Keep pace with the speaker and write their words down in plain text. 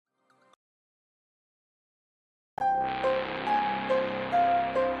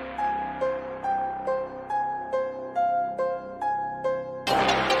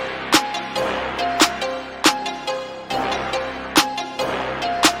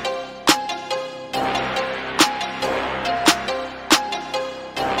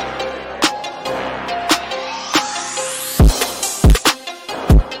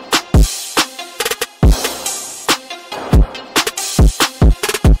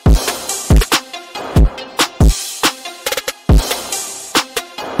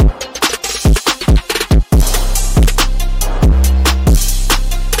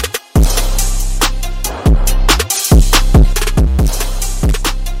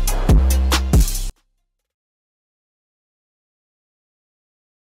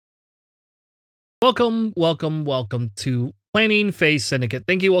Welcome to Planning Phase Syndicate.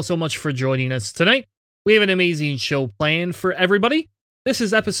 Thank you all so much for joining us tonight. We have an amazing show planned for everybody. This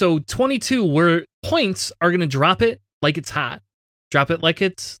is episode 22, where points are going to drop it like it's hot. Drop it like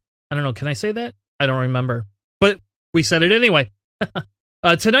it's, I don't know, can I say that? I don't remember. But we said it anyway.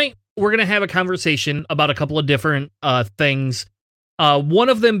 Tonight, we're going to have a conversation about a couple of different things. One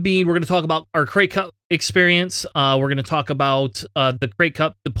of them being, we're going to talk about our Crate Cup experience. We're going to talk about the Crate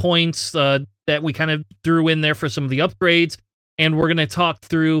Cup, the points that we kind of threw in there for some of the upgrades. And we're going to talk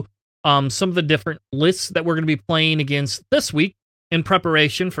through some of the different lists that we're going to be playing against this week in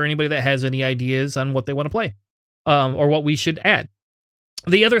preparation for anybody that has any ideas on what they want to play or what we should add.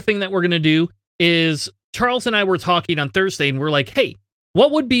 The other thing that we're going to do is Charles and I were talking on Thursday and we're like, hey,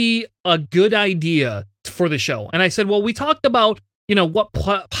 what would be a good idea for the show? And I said, well, we talked about, what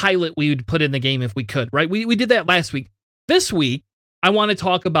pilot we would put in the game if we could, right? We did that last week. This week, I want to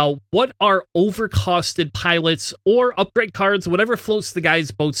talk about what are overcosted pilots or upgrade cards, whatever floats the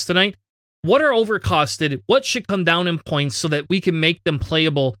guys' boats tonight. What are overcosted? What should come down in points so that we can make them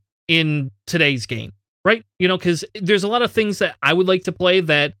playable in today's game, right? Because there's a lot of things that I would like to play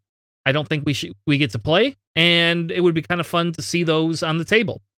that I don't think we get to play, and it would be kind of fun to see those on the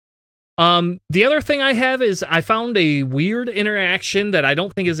table. The other thing I have is I found a weird interaction that I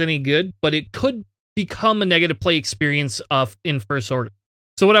don't think is any good, but it could become a negative play experience in First Order.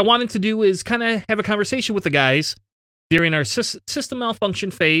 So what I wanted to do is kind of have a conversation with the guys during our system malfunction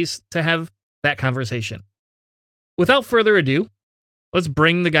phase to have that conversation. Without further ado, let's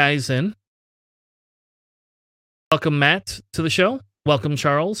bring the guys in. Welcome, Matt, to the show. Welcome,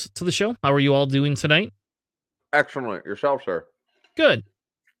 Charles, to the show. How are you all doing tonight? Excellent. Yourself, sir? Good.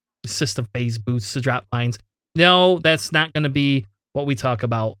 System phase boosts to drop mines. No, that's not going to be what we talk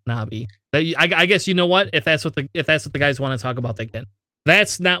about, Nabi. I guess you know what? If that's what the guys want to talk about, they can.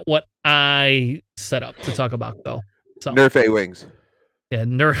 That's not what I set up to talk about, though. So Nerf A-Wings. Yeah,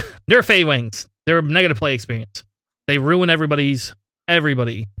 Nerf A-Wings. They're a negative play experience. They ruin everybody.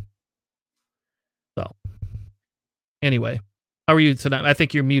 So anyway, how are you tonight? I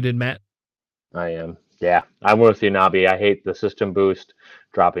think you're muted, Matt. I am. Yeah, I'm with you, Nabi. I hate the system boost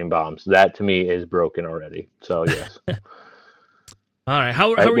dropping bombs. That to me is broken already. So yes. All right.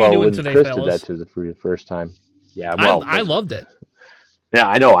 How are you doing today, Chris fellas? did that for the first time. Yeah, well, I loved it. Yeah,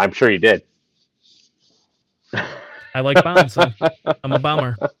 I know. I'm sure you did. I like bombs. I'm a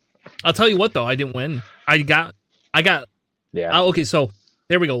bomber. I'll tell you what, though, I didn't win. I got. Yeah. Okay, so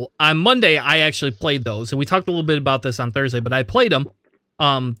there we go. On Monday, I actually played those, and we talked a little bit about this on Thursday, but I played them.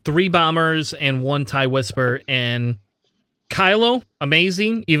 3 bombers and 1 TIE Whisper, and Kylo,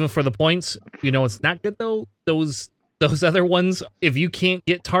 amazing, even for the points. It's not good though. Those other ones, if you can't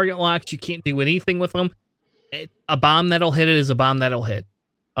get target locked, you can't do anything with them. A bomb that'll hit it is a bomb that'll hit.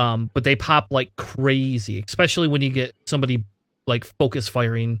 But they pop like crazy, especially when you get somebody like focus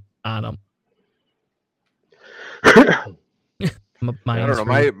firing on them. I don't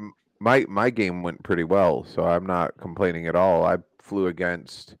know. My game went pretty well, so I'm not complaining at all. I flew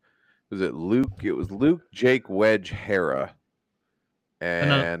against, was it Luke? It was Luke, Jake, Wedge, Hera.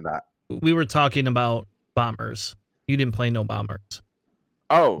 And we were talking about bombers. You didn't play no bombers.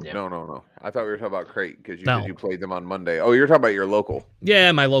 Oh, yeah. No. I thought we were talking about Crate because you played them on Monday. Oh, you're talking about your local.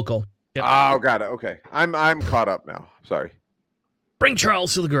 Yeah, my local. Yep. Oh, got it. Okay. I'm caught up now. Sorry. Bring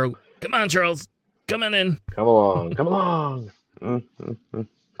Charles to the group. Come on, Charles. Come on in. Come along.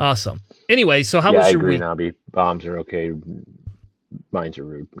 Awesome. Anyway, so how was your week? I agree, Nobby. Bombs are okay. Mines are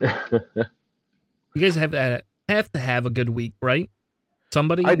rude. You guys have to have a good week, right?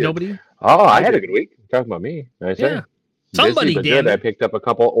 Somebody? Nobody? Oh, I had a good week. You're talking about me. Yeah. Somebody did. Good. I picked up a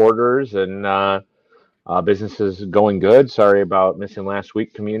couple orders and business is going good. Sorry about missing last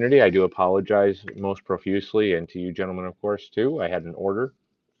week, community. I do apologize most profusely, and to you gentlemen, of course, too. I had an order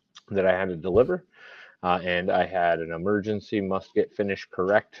that I had to deliver, and I had an emergency must get finished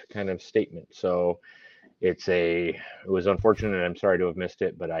correct kind of statement. So it was unfortunate, and I'm sorry to have missed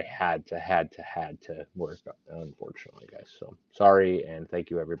it, but I had to work, unfortunately, guys. So sorry, and thank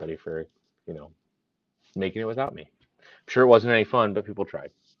you everybody for, making it without me. I'm sure it wasn't any fun, but people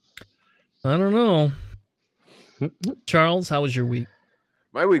tried. I don't know. Charles, how was your week?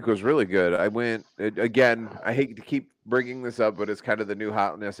 My week was really good. I went, again, I hate to keep bringing this up, but it's kind of the new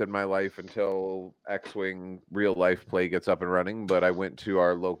hotness in my life until X-Wing real life play gets up and running. But I went to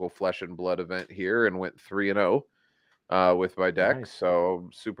our local Flesh and Blood event here and went 3-0 with my deck. Nice. So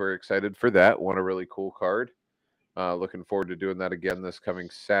I'm super excited for that. Won a really cool card. Looking forward to doing that again this coming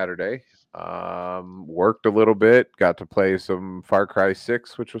Saturday. Worked a little bit. Got to play some Far Cry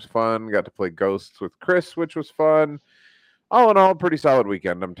 6, which was fun. Got to play Ghosts with Chris, which was fun. all in all, pretty solid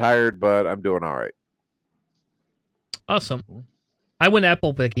weekend. I'm tired, but I'm doing all right. Awesome. I went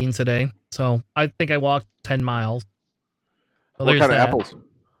apple picking today, so I think I walked 10 miles. So What there's kind of that. apples?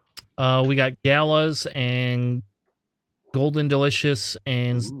 We got Galas and Golden Delicious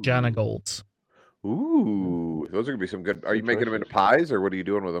and Jana Golds. Ooh, those are gonna be some good. Are you making them into choices. pies, or what are you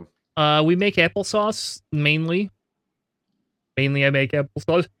doing with them? We make applesauce mainly. Mainly, I make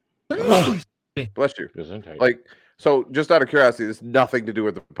applesauce. Bless you. Gesundheit. Like, so just out of curiosity, this has nothing to do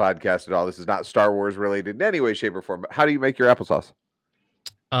with the podcast at all. This is not Star Wars related in any way, shape, or form. But how do you make your applesauce?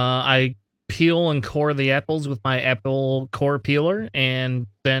 I peel and core the apples with my apple core peeler, and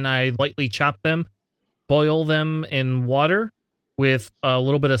then I lightly chop them, boil them in water with a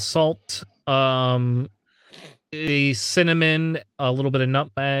little bit of salt, a cinnamon, a little bit of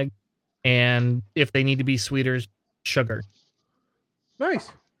nutmeg, and if they need to be sweeter, sugar.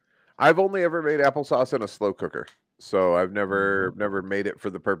 Nice. I've only ever made applesauce in a slow cooker, so I've never made it for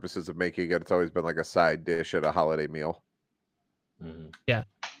the purposes of making it. It's always been like a side dish at a holiday meal. Yeah,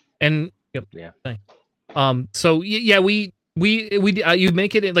 and Yeah. so yeah, we you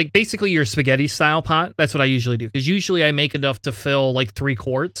make it in like basically your spaghetti style pot. That's what I usually do, because usually I make enough to fill like 3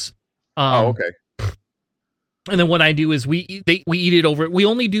 quarts. Oh, okay. And then what I do is we eat it over. We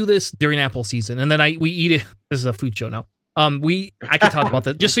only do this during apple season, and then we eat it. This is a food show now. I could talk about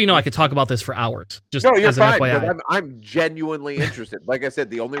that. Just so you know, I could talk about this for hours. Just No, you're as an fine. FYI. But I'm genuinely interested. Like I said,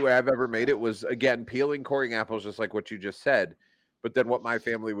 the only way I've ever made it was, again, peeling, coring apples, just like what you just said. But then what my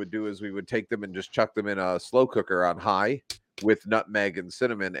family would do is we would take them and just chuck them in a slow cooker on high with nutmeg and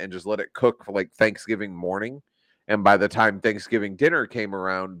cinnamon and just let it cook for like Thanksgiving morning. And by the time Thanksgiving dinner came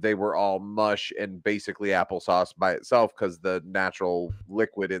around, they were all mush and basically applesauce by itself, because the natural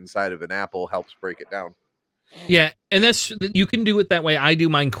liquid inside of an apple helps break it down. Yeah, and you can do it that way. I do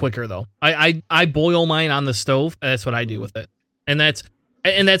mine quicker though. I boil mine on the stove. And that's what I do with it, and that's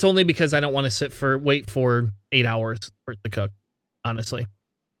only because I don't want to wait for 8 hours for it to cook. Honestly.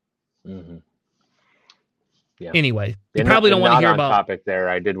 Yeah. Anyway, you probably don't want to hear on about topic there.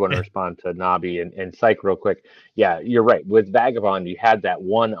 I did want to respond to Nobby and Psych real quick. Yeah, you're right. With Vagabond, you had that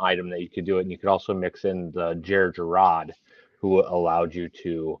one item that you could do it, and you could also mix in the Jer Gerard, who allowed you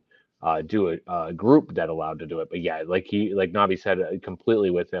to do a group that allowed to do it. But yeah, like Nobby said,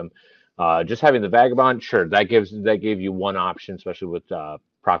 completely with him. Just having the Vagabond, sure, that gave you one option, especially with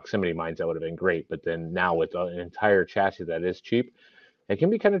proximity mines. That would have been great. But then now with an entire chassis that is cheap, it can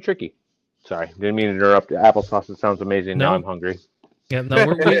be kind of tricky. Sorry, didn't mean to interrupt. Applesauce, it sounds amazing. No. Now I'm hungry. Yeah,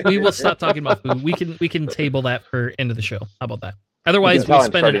 no, we will stop talking about food. We can table that for end of the show. How about that? Otherwise, we'll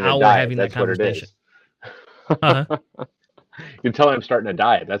spend an hour having that conversation. You can tell I'm starting a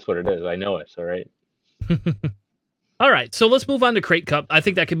diet. That's what it is. I know it. All right. All right, so let's move on to Crate Cup. I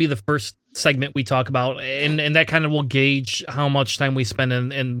think that could be the first segment we talk about, and that kind of will gauge how much time we spend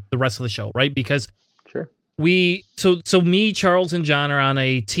in the rest of the show, right? Because sure. So me, Charles, and John are on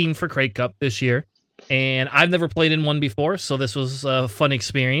a team for Crate Cup this year, and I've never played in one before, so this was a fun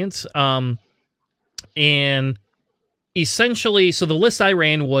experience. And essentially, so the list I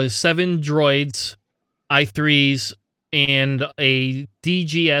ran was 7 droids, I3s, and a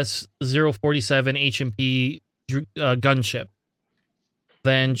DGS 047 HMP gunship.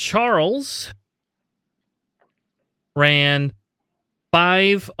 Then Charles ran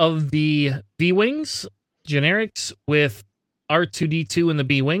 5 of the V-Wings, generics, with R2-D2 in the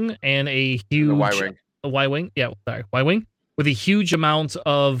B-Wing, and a huge Y-Wing. Yeah, sorry, Y-Wing, with a huge amount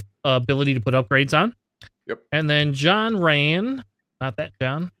of ability to put upgrades on. Yep. And then John ran, not that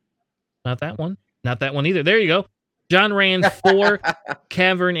one either. There you go. John ran 4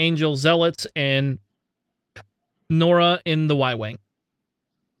 Cavern Angel Zealots and Nora in the Y-Wing.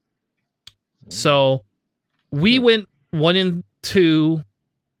 So we went 1 and 2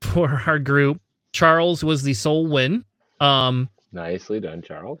 for our group. Charles was the sole win. Nicely done,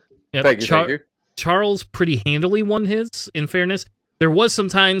 Charles. Yep, Thank you. Charles pretty handily won his, in fairness. There was some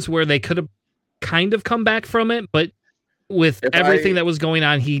times where they could have kind of come back from it, but with everything that was going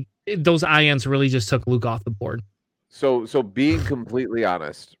on, those ions really just took Luke off the board. So being completely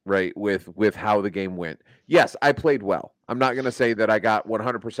honest, right, with how the game went, yes, I played well. I'm not going to say that I got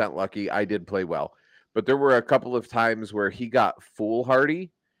 100% lucky. I did play well. But there were a couple of times where he got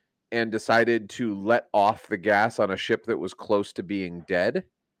foolhardy and decided to let off the gas on a ship that was close to being dead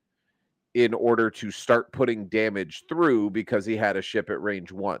in order to start putting damage through, because he had a ship at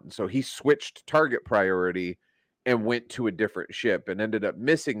range 1. So he switched target priority and went to a different ship and ended up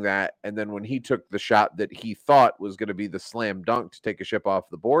missing that. And then when he took the shot that he thought was going to be the slam dunk to take a ship off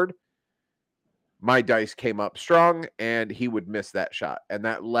the board, my dice came up strong and he would miss that shot. And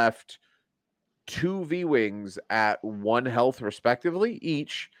that left 2 V-Wings at 1 health respectively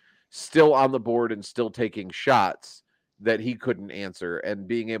each, still on the board and still taking shots that he couldn't answer, and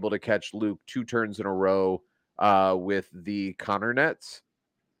being able to catch Luke 2 turns in a row with the Connor nets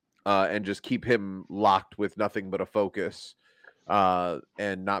and just keep him locked with nothing but a focus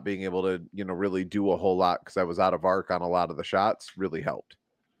and not being able to, really do a whole lot because I was out of arc on a lot of the shots really helped.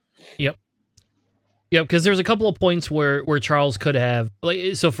 Yep. Yeah, because there's a couple of points where Charles could have,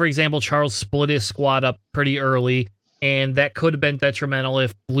 like, so for example, Charles split his squad up pretty early, and that could have been detrimental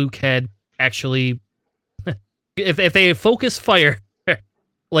if Luke had actually, if they had focused fire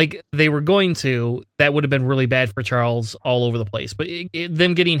like they were going to, that would have been really bad for Charles all over the place. But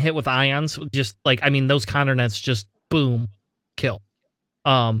them getting hit with ions, just like, I mean, those counter nets just boom, kill.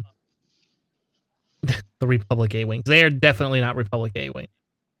 The Republic A-Wings, they are definitely not Republic A-Wings.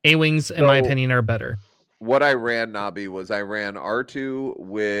 A-Wings, in my opinion, are better. What I ran, Nabi, was I ran R2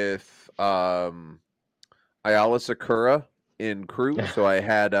 with Ayala Sakura in crew. So I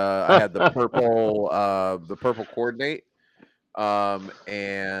had the purple coordinate,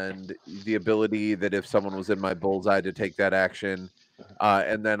 and the ability that if someone was in my bullseye to take that action.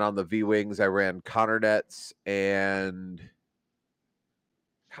 And then on the V-Wings, I ran Connor nets and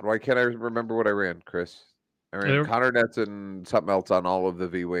can't I remember what I ran, Chris? I ran Connor nets and something else on all of the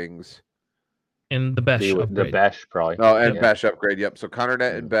V-Wings. And the Besh upgrade. The Besh, probably. Oh, and Besh upgrade, yep. So Connor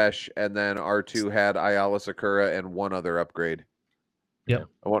net and Besh, and then R2 had Ayala Sakura and one other upgrade. Yep.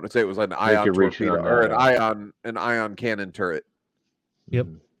 I want to say it was an ion torpedo or an ion cannon turret. Yep.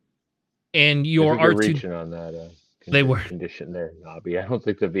 And your R2 reaching on that they were condition there, Nobby. I don't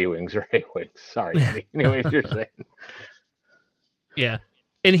think the V-Wings are A-Wings. Sorry. Anyways, you're saying. Yeah.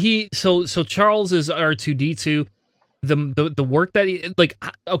 And so Charles is R2D2. The work that he, like,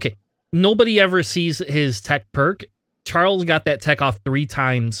 okay, nobody ever sees his tech perk. Charles got that tech off 3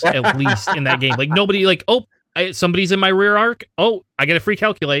 times at least in that game. Like, nobody, like, oh, somebody's in my rear arc. Oh, I get a free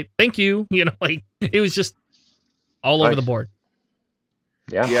calculate. Thank you. Like, it was just all over the board.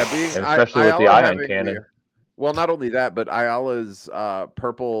 Yeah, especially with the ion cannon. Well, not only that, but Ayala's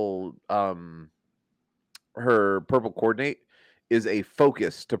purple, her purple coordinate is a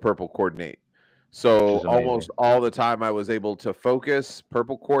focus to purple coordinate. So almost all the time I was able to focus,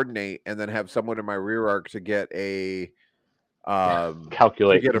 purple coordinate, and then have someone in my rear arc to get a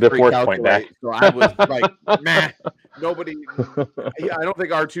calculate the force point back. So I was like, man, nobody. I don't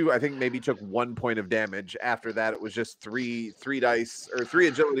think R2. I think maybe took 1 point of damage. After that, it was just three dice or 3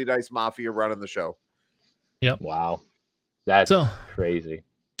 agility dice mafia running the show. Yep. Wow, that's crazy.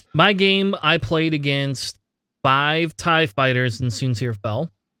 My game, I played against 5 TIE fighters, and Soontir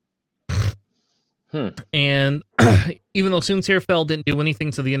fell. And even though Soontir fell didn't do anything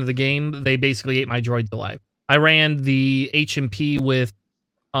to the end of the game, they basically ate my droids alive. I ran the HMP with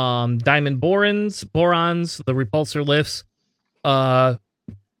diamond borons, the repulsor lifts.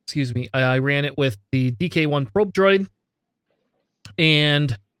 Excuse me. I ran it with the DK1 probe droid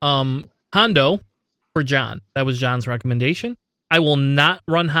and Hondo for John. That was John's recommendation. I will not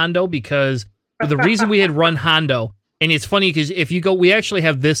run Hondo because the reason we had run Hondo, and it's funny because if you go, we actually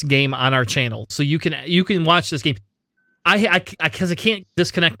have this game on our channel, so you can watch this game. Because I can't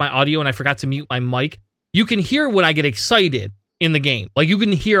disconnect my audio and I forgot to mute my mic. You can hear when I get excited in the game. Like, you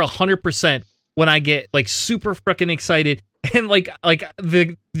can hear 100% when I get like super freaking excited, and like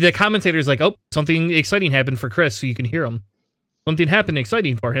the commentator's like, oh, something exciting happened for Chris, so you can hear him. Something happened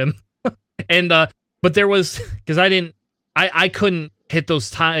exciting for him, and but there was, because I couldn't hit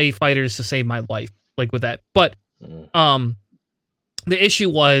those TIE fighters to save my life, like with that. But the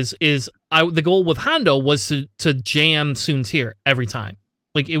issue the goal with Hondo was to jam Soontir every time.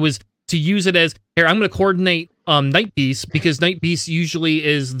 Like, it was to use it as, here, I'm going to coordinate Night Beast, because Night Beast usually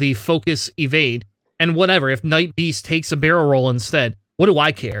is the focus evade, and whatever, if Night Beast takes a barrel roll instead, what do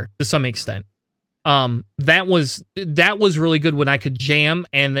I care to some extent? That was really good when I could jam,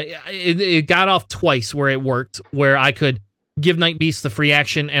 and it got off twice where it worked, where I could give Night Beast the free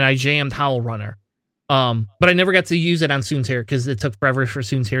action and I jammed Howl Runner. But I never got to use it on Soontir because it took forever for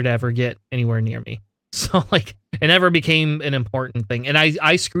Soontir to ever get anywhere near me. So, like, it never became an important thing. And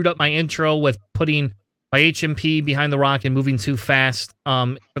I screwed up my intro with putting my HMP behind the rock and moving too fast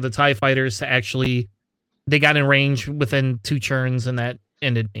for the TIE fighters to actually, they got in range within 2 turns, and that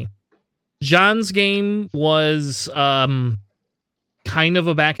ended me. John's game was kind of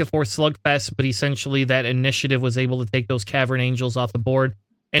a back and forth slugfest, but essentially that initiative was able to take those Cavern Angels off the board.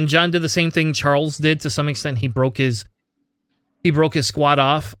 And John did the same thing Charles did to some extent. He broke his squad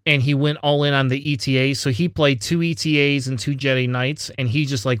off, and he went all in on the ETAs. So he played 2 ETAs and 2 Jedi Knights, and he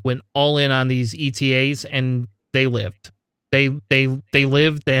just like went all in on these ETAs, and they lived. They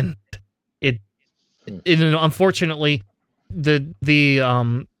lived, and unfortunately, the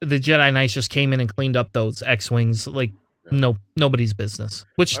Jedi Knights just came in and cleaned up those X-wings like nobody's business.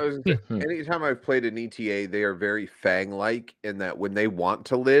 Which anytime I've played an ETA, they are very Fang-like in that when they want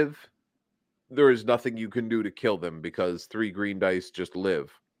to live, there is nothing you can do to kill them because 3 green dice just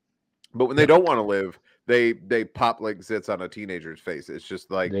live. But when they don't want to live, they pop like zits on a teenager's face. It's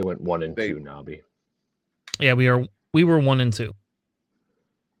just like they went 1 and 2, Nobby. Yeah, we were 1 and 2.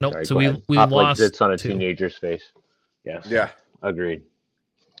 Nope. Sorry, so we pop lost. Like zits on a 2. teenager's face. Yes. Yeah. Agreed.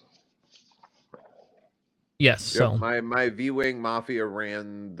 Yes. Yep, So my V-Wing Mafia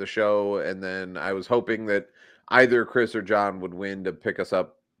ran the show, and then I was hoping that either Chris or John would win to pick us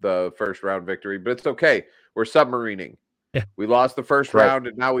up the first round victory, but it's okay. We're submarining. Yeah. We lost the first round,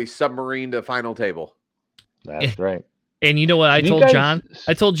 and now we submarine the final table. That's right. And you know what I told John?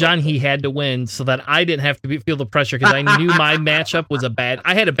 I told John he had to win so that I didn't have to feel the pressure because I knew my matchup was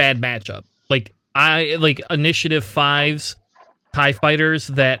I had a bad matchup. Like Initiative 5's TIE fighters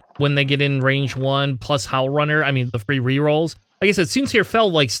that when they get in range 1 plus Howl Runner, I mean the free rerolls. Like I said, Soontir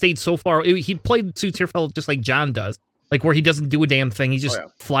Fel stayed so far. He played Soontir Fel just like John does, like where he doesn't do a damn thing. He just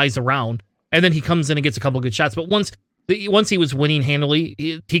flies around, and then he comes in and gets a couple good shots. But once he was winning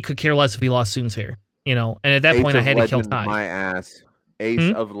handily, he could care less if he lost Soontir. You know, and at that point, I had to kill TIE. My ass.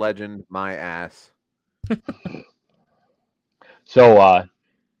 Ace of Legend, my ass. So,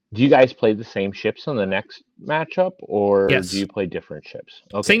 do you guys play the same ships on the next matchup, or do you play different ships?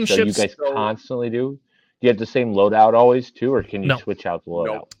 Okay, same so ships. You guys constantly do? Do you have the same loadout always, too, or can you switch out the loadout?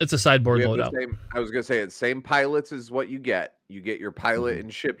 Nope. It's a sideboard loadout. I was going to say, it's same pilots is what you get. You get your pilot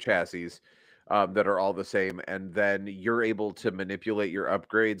and ship chassis. That are all the same, and then you're able to manipulate your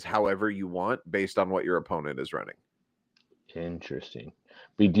upgrades however you want based on what your opponent is running. Interesting.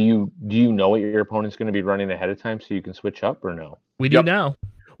 But do you know what your opponent's going to be running ahead of time so you can switch up or no? We do now.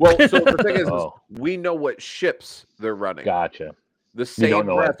 Well, so the thing is we know what ships they're running. Gotcha. The same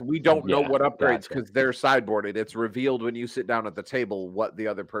breath, we don't know what upgrades because they're sideboarded. It's revealed when you sit down at the table what the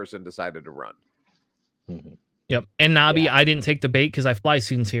other person decided to run. Mm-hmm. Yep. And Nobby, I didn't take the bait because I fly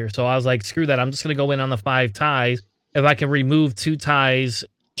Soontir. So I was like, screw that. I'm just going to go in on the 5 ties. If I can remove 2 ties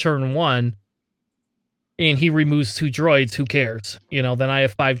turn 1 and he removes 2 droids, who cares? You know, then I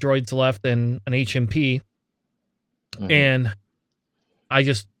have 5 droids left and an HMP. Mm-hmm. And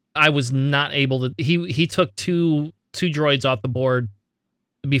I was not able to, he took two droids off the board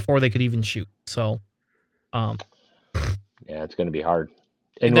before they could even shoot. So, yeah, it's going to be hard.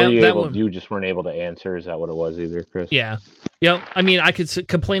 And you just weren't able to answer? Is that what it was either, Chris? Yeah. Yeah. I mean, I could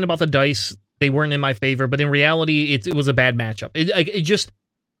complain about the dice. They weren't in my favor, but in reality, it was a bad matchup. It just,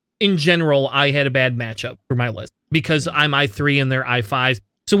 in general, I had a bad matchup for my list because I'm I3 and they're I5.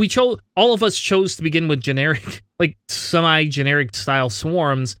 So all of us chose to begin with generic, like semi-generic style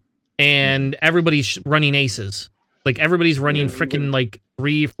swarms, and everybody's running aces. Like everybody's running freaking like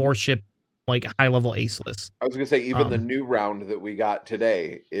 3-4 ship like high-level ace list. I was gonna say even the new round that we got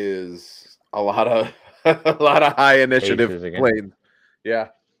today is a lot of high initiative planes. Yeah,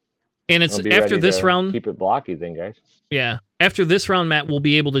 and it's after this round. Keep it blocky, then, guys. Yeah, after this round, Matt, we'll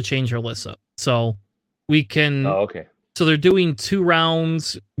be able to change our list up, so we can. Oh, okay. So they're doing 2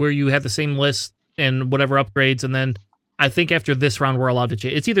 rounds where you have the same list and whatever upgrades, and then I think after this round we're allowed to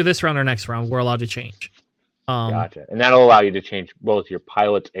change. It's either this round or next round we're allowed to change. Gotcha. And that'll allow you to change both your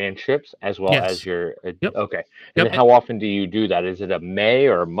pilots and ships as well as your... Okay. And how often do you do that? Is it a may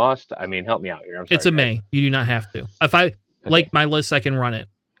or a must? I mean, help me out here. I'm sorry, it's a may. You do not have to. If I like my list, I can run it.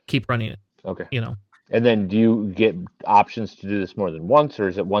 Keep running it. Okay. You know. And then do you get options to do this more than once, or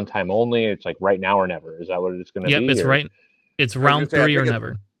is it one time only? It's like right now or never. Is that what it's going to be? Yep, it's right. It's round 3 or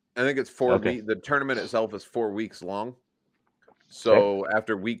never. I think it's 4 weeks. The tournament itself is 4 weeks long. So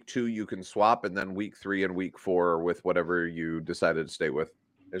after week 2, you can swap, and then week 3 and week 4 with whatever you decided to stay with,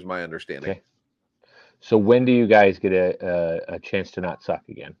 is my understanding. Okay. So when do you guys get a chance to not suck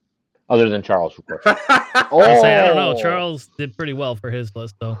again? Other than Charles, of course. I don't know. Charles did pretty well for his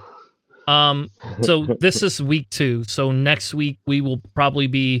list, though. So this is week 2. So next week, we will probably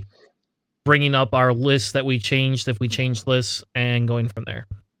be bringing up our list that we changed, if we changed lists, and going from there.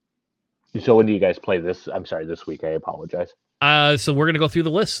 So when do you guys play this? I'm sorry, this week. I apologize. So we're going to go through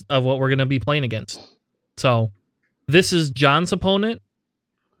the list of what we're going to be playing against. So this is John's opponent.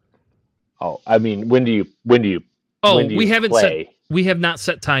 Oh, I mean, when do you we have not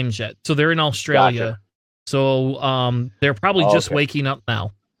set times yet. So they're in Australia. Gotcha. So they're probably just waking up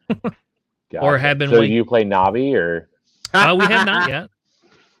now. Or have been So do you play Navi or we have not yet.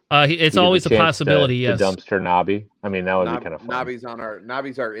 It's always a possibility, yes. The dumpster Navi. I mean, that would be kind of fun.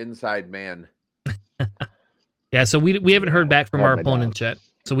 Navi's our inside man. Yeah, so we haven't heard back from our opponents yet.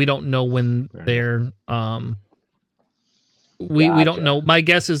 so we don't know when Fair they're we don't Gotcha. know. My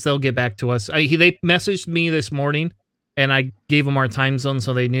guess is they'll get back to us. They messaged me this morning, and I gave them our time zone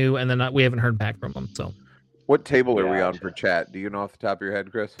so they knew, and then we haven't heard back from them. So What table are we on Gotcha. for chat? Do you know off the top of your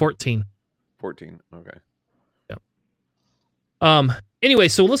head, Chris? 14. 14. Okay. Anyway,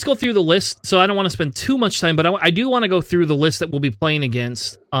 so let's go through the list. So I don't want to spend too much time, but I do want to go through the list that we'll be playing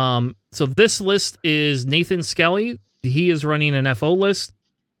against. So this list is Nathan Skelly. He is running an FO list.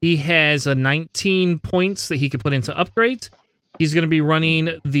 He has a 19 points that he could put into upgrades. He's going to be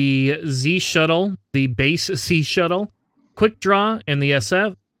running the Z Shuttle, the base Z Shuttle, Quick Draw in the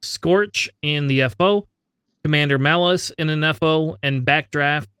SF, Scorch in the FO, Commander Malice in an FO, and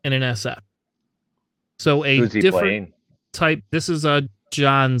Backdraft in an SF. So a Who's he different playing? type. This is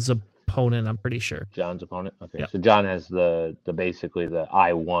John's opponent, I'm pretty sure. John's opponent. Okay, Yeah. so John has the basically the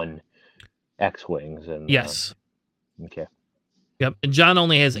I-1 X-wings and Yes. okay. Yep. And John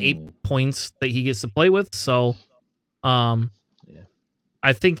only has 8 Mm. points that he gets to play with, so Yeah.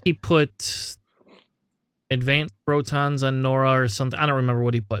 I think he put advanced protons on Nora or something. I don't remember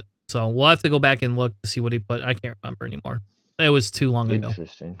what he put. So we'll have to go back and look to see what he put. I can't remember anymore. It was too long ago.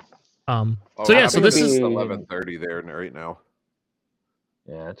 Interesting. Oh, So yeah, I'm so gonna this be is 11:30 there right now.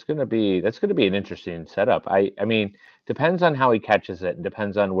 Yeah, that's gonna be an interesting setup. I mean, depends on how he catches it, and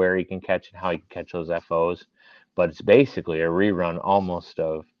depends on where he can catch and how he can catch those FOs. But it's basically a rerun almost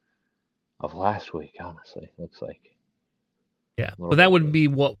of last week, honestly. Looks like. yeah. little But that bit. would be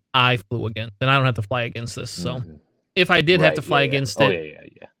what I flew against, and I don't have to fly against this. So Mhm. if I did have to Right, fly yeah. against Oh,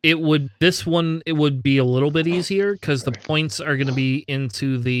 it, yeah. it would be a little bit easier because the points are going to be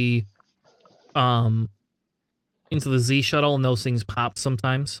into the Z shuttle, and those things pop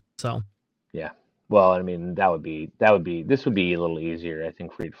sometimes. So Well, I mean, this would be a little easier, I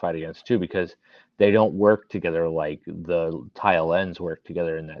think, for you to fight against too, because they don't work together like the tile ends work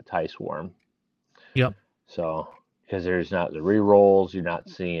together in that TIE swarm. Yep. So because there's not the rerolls, you're not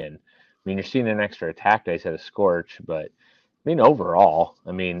seeing. I mean, you're seeing an extra attack dice at a Scorch, but I mean overall,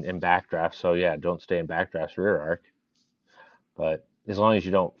 I mean in backdraft. So yeah, don't stay in backdraft's rear arc. But as long as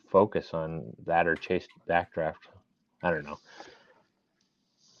you don't focus on that or chase backdraft, I don't know.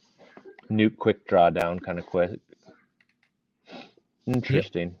 Nuke quick drawdown kind of quick.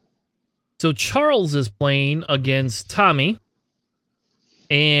 Interesting. So Charles is playing against Tommy,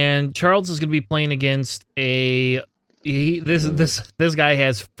 and Charles is going to be playing against this guy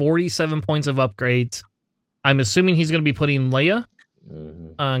has 47 points of upgrades. I'm assuming he's going to be putting Leia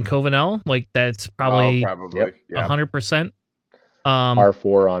on Covenel. Like that's probably Probably. Yeah. 100%.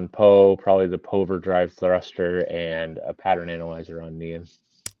 R4 on Poe, probably the Poverdrive thruster, and a pattern analyzer on Neon.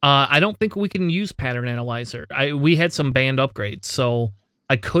 I don't think we can use pattern analyzer. We had some banned upgrades, so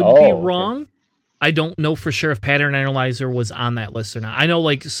I could be okay. wrong. I don't know for sure if pattern analyzer was on that list or not. I know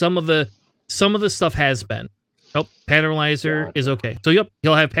like some of the stuff has been. Oh, pattern analyzer Gotcha. is okay. So yep,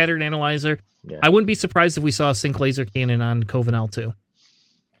 he'll have pattern analyzer. Yeah. I wouldn't be surprised if we saw a sync laser cannon on Covenel too.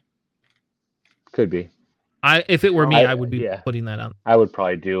 Could be. If it were me, I would be yeah. putting that on. I would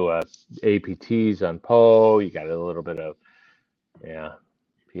probably do APTs on Poe. You got a little bit of, yeah.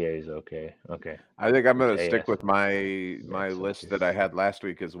 PA is okay. Okay. I think I'm going to AS. stick with my That's list okay. that I had last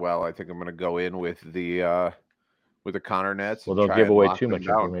week as well. I think I'm going to go in with the Connor nets. Well, and don't try give and away lock too them much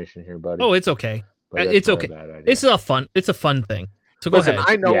down. information here, buddy. Oh, it's okay. But that's It's not a okay. bad idea. It's a fun thing. So go Listen, ahead.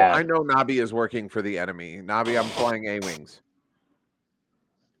 I know Yeah. Nabi is working for the enemy. Nabi, I'm flying A-wings.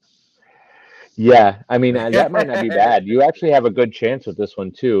 Yeah, I mean that might not be bad. You actually have a good chance with this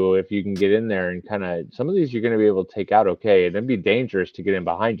one too, if you can get in there and kind of some of these you're going to be able to take out okay, and it'd be dangerous to get in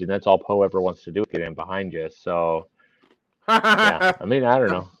behind you. And that's all Poe ever wants to do, get in behind you. So yeah, I mean I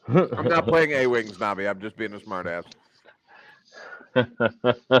don't know. I'm not playing A-wings, Nabi. I'm just being a smart ass.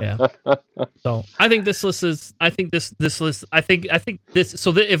 Yeah. So I think this list is. I think this list. I think this.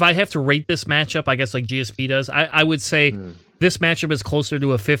 So if I have to rate this matchup, I guess like GSP does, I would say this matchup is closer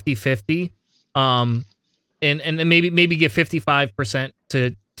to a 50-50. And maybe give 55%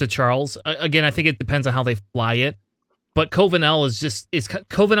 to Charles. Again, I think it depends on how they fly it. But Covenel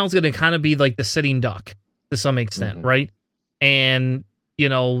Covenel's going to kind of be like the sitting duck to some extent, right? And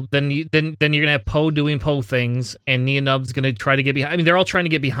then you're gonna have Poe doing Poe things, and Neonub's gonna try to get behind. I mean, they're all trying to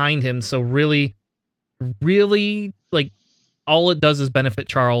get behind him. So really, like all it does is benefit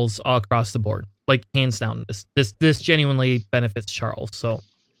Charles all across the board, like hands down. This genuinely benefits Charles. So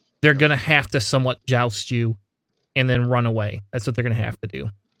they're gonna have to somewhat joust you, and then run away. That's what they're gonna have to do.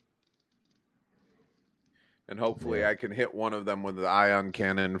 And hopefully I can hit one of them with the ion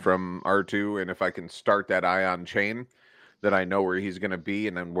cannon from R2, and if I can start that ion chain, that I know where he's going to be,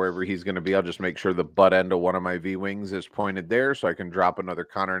 and then wherever he's going to be, I'll just make sure the butt end of one of my V-Wings is pointed there so I can drop another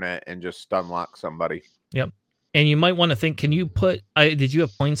counter net and just stun lock somebody. Yep. And you might want to think, can you put, did you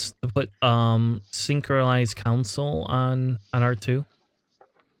have points to put synchronized console on R2?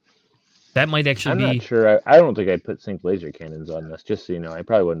 That might actually I'm be... not sure. I don't think I'd put sync laser cannons on this, just so you know. I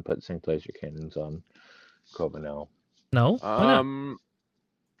probably wouldn't put sync laser cannons on Cobanel. No? Why not?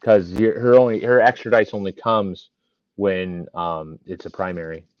 Because her extra dice only comes when it's a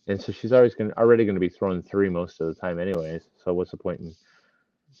primary, and so she's already gonna be throwing 3 most of the time anyways. So what's the point in?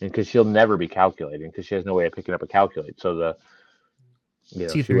 And because she'll never be calculating, because she has no way of picking up a calculate. So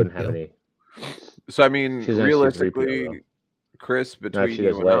she wouldn't have any. So I mean, realistically, Chris, between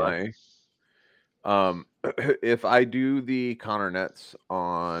you and I, if I do the counter nets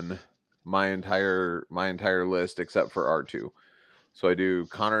on my entire list except for R2, so I do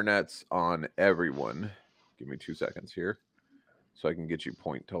counter nets on everyone. Give me 2 seconds here, so I can get you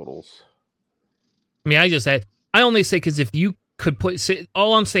point totals. I mean, I only say because if you could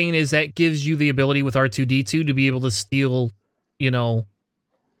all I'm saying is that gives you the ability with R2D2 to be able to steal, oh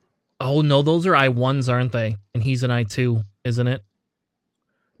no, those are I1s, aren't they? And he's an I2, isn't it?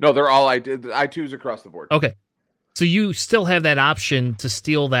 No, they're all I2s across the board. Okay. So you still have that option to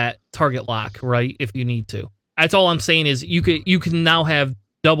steal that target lock, right? If you need to. That's all I'm saying is you can now have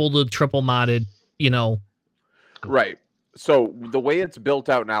double to triple modded, Right. So the way it's built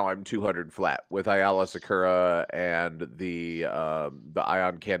out now, I'm 200 flat with Ayala Sakura and the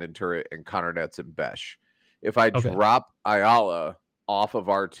ion cannon turret and counter nets and Besh. If I drop Ayala off of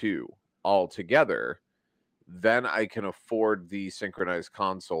R2 altogether, then I can afford the synchronized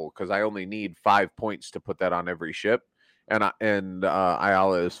console because I only need 5 points to put that on every ship, and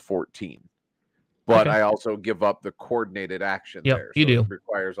Ayala is 14. But I also give up the coordinated action there. You do. It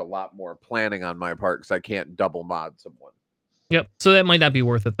requires a lot more planning on my part because I can't double mod someone. Yep. So that might not be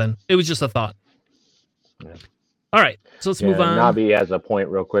worth it then. It was just a thought. Yeah. All right. So let's move on. Navi has a point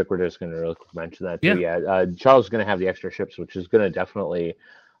real quick. We're just going to really quick mention that too. Yeah. Charles is going to have the extra ships, which is going to definitely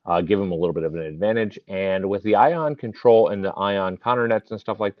give him a little bit of an advantage. And with the ion control and the ion counter nets and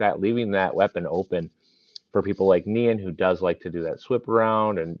stuff like that, leaving that weapon open for people like Nian, who does like to do that swip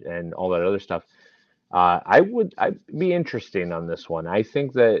around and all that other stuff. I'd be interesting on this one. I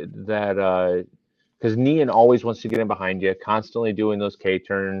think that because Nian always wants to get in behind you, constantly doing those K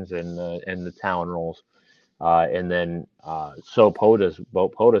turns and the talon rolls, and then so Poe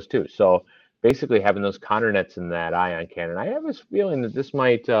does too. So basically, having those counter nets in that ion cannon, I have this feeling that this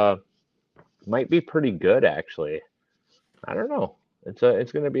might be pretty good. Actually, I don't know. It's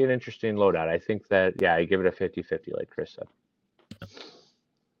going to be an interesting loadout. I think that I give it a 50-50, like Chris said.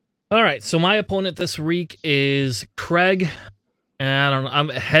 All right, so my opponent this week is Craig, and I don't know, I'm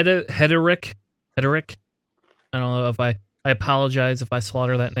Hederick. I don't know if I apologize if I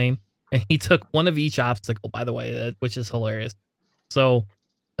slaughter that name. And he took one of each obstacle, by the way, which is hilarious. So,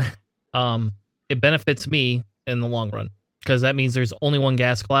 it benefits me in the long run because that means there's only one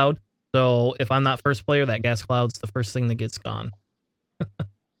gas cloud. So if I'm not first player, that gas cloud's the first thing that gets gone.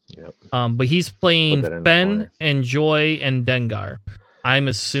 Yep. But he's playing Fen and Joy and Dengar. I'm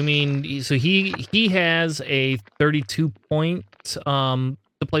assuming so he has a 32 point to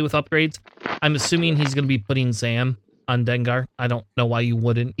play with upgrades. I'm assuming he's going to be putting Zam on Dengar. I don't know why you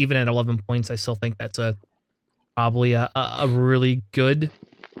wouldn't. Even at 11 points, I still think that's probably a really good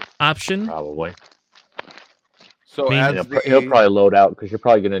option. Probably. So he'll probably load out because you're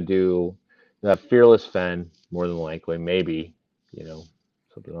probably going to do the Fearless Fen more than likely, maybe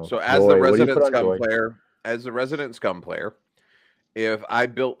something else. So as the resident scum player, if I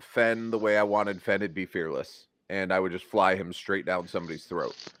built Fen the way I wanted Fen, it'd be Fearless, and I would just fly him straight down somebody's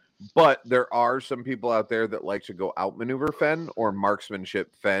throat. But there are some people out there that like to go outmaneuver Fen or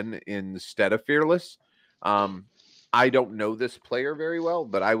marksmanship Fen instead of Fearless. I don't know this player very well,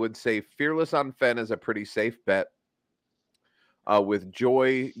 but I would say Fearless on Fen is a pretty safe bet. With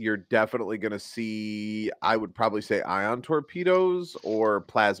Joy, you're definitely going to see, I would probably say ion torpedoes or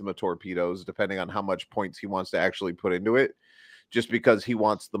plasma torpedoes, depending on how much points he wants to actually put into it, just because he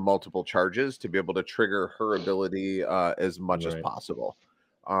wants the multiple charges to be able to trigger her ability as much as possible.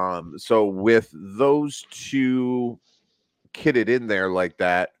 So with those two kitted in there like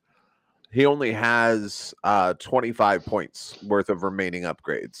that, he only has 25 points worth of remaining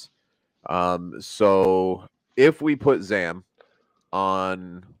upgrades. So if we put Zam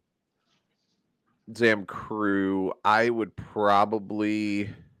on Zam Crew, I would probably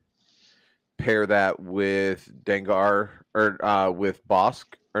pair that with Dengar or with Bosk,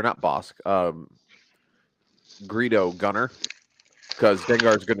 or not Bosk, Greedo Gunner. because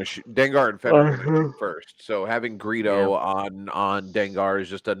Dengar's going to shoot. Dengar and Fenn are going to shoot first. So having Greedo on Dengar is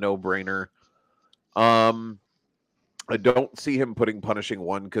just a no-brainer. I don't see him putting punishing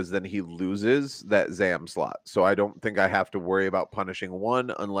 1 because then he loses that Zam slot. So I don't think I have to worry about punishing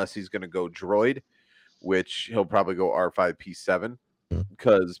 1 unless he's going to go droid, which he'll probably go R5P7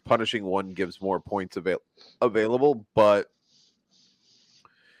 because punishing 1 gives more points available. But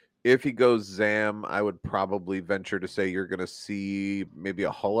if he goes Zam, I would probably venture to say you're going to see maybe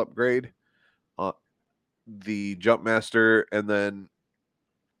a hull upgrade, the Jumpmaster, and then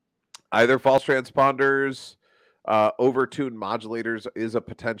either false transponders, overtuned modulators is a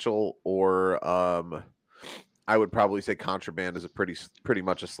potential, or I would probably say contraband is a pretty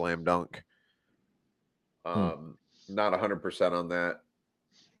much a slam dunk. Not 100% on that.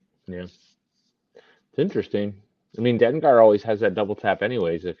 Yeah, it's interesting. I mean, Dengar always has that double tap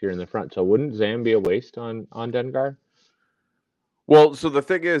anyways if you're in the front. So wouldn't Zam be a waste on Dengar? Well, so the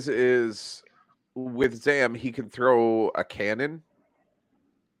thing is with Zam, he can throw a cannon.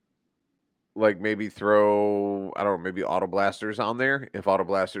 Like maybe throw, I don't know, maybe auto blasters on there if auto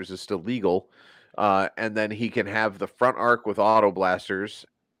blasters is still legal. And then he can have the front arc with auto blasters,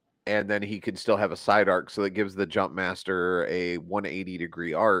 and then he can still have a side arc. So that gives the Jumpmaster a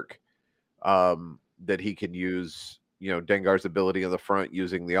 180-degree arc that he can use, Dengar's ability in the front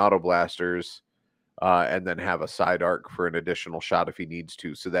using the auto blasters, and then have a side arc for an additional shot if he needs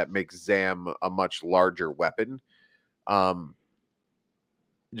to. So that makes Zam a much larger weapon.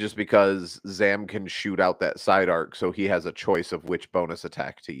 Just because Zam can shoot out that side arc, so he has a choice of which bonus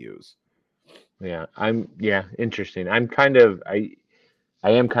attack to use. Yeah, interesting. I am kind of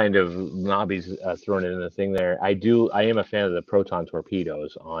Nobby's throwing it in the thing there. I am a fan of the proton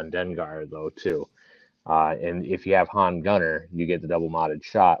torpedoes on Dengar though too. And if you have Han Gunner, you get the double modded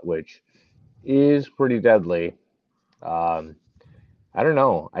shot, which is pretty deadly. I don't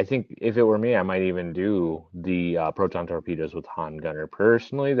know. I think if it were me, I might even do the proton torpedoes with Han Gunner.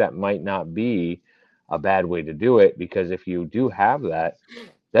 Personally, that might not be a bad way to do it, because if you do have that,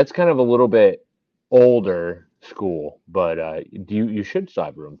 that's kind of a little bit older school, but you should still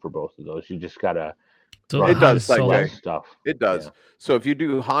have room for both of those. You just gotta it does stuff. It does. Yeah. So if you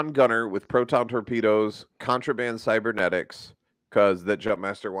do Han Gunner with proton torpedoes, contraband cybernetics, because the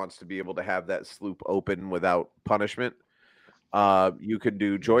Jumpmaster wants to be able to have that sloop open without punishment. You could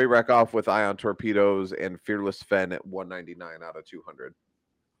do Joy Wreckoff with ion torpedoes and Fearless Fenn at 199 out of 200.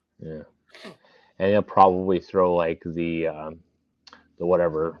 Yeah, and you'll probably throw like the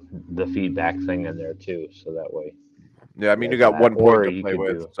feedback thing in there too, so that way. Yeah, I mean you got 1 point to play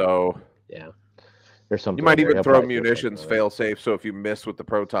with, so yeah. There's something you might even throw munitions fail safe, so if you miss with the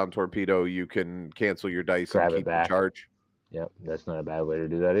proton torpedo, you can cancel your dice and keep the charge. Yep, that's not a bad way to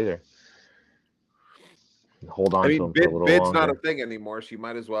do that either. Hold on to them for a little bid's longer. Not a thing anymore, so you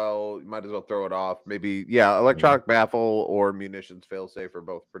might as well throw it off. Maybe electronic baffle or munitions fail safe are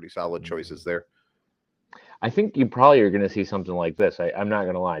both pretty solid choices there. I think you probably are going to see something like this. I'm not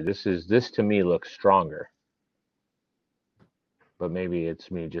going to lie. This to me looks stronger, but maybe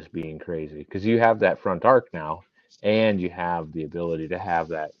it's me just being crazy, because you have that front arc now, and you have the ability to have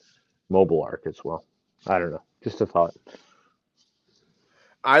that mobile arc as well. I don't know. Just a thought.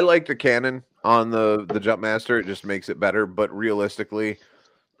 I like the cannon on the Jumpmaster. It just makes it better. But realistically,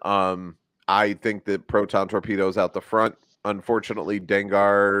 I think that proton torpedoes out the front. Unfortunately,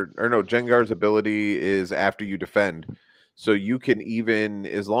 Dengar's ability is after you defend. So you can even,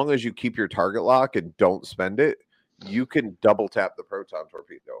 as long as you keep your target lock and don't spend it, you can double tap the proton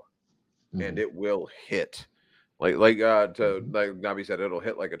torpedo, and it will hit. Like Nabi said, it'll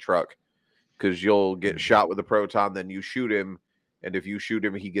hit like a truck, because you'll get shot with a proton, then you shoot him. And if you shoot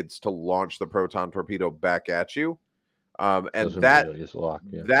him, he gets to launch the proton torpedo back at you. And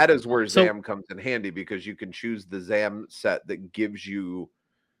that is where Zam comes in handy, because you can choose the Zam set that gives you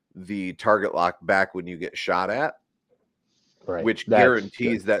the target lock back when you get shot at, which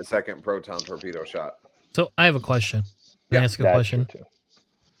guarantees that second proton torpedo shot. So I have a question. Can I ask a question?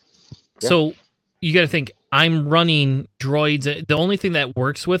 So you got to think, I'm running droids. The only thing that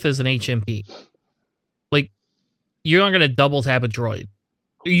works with is an HMP. Like, you're not going to double tap a droid.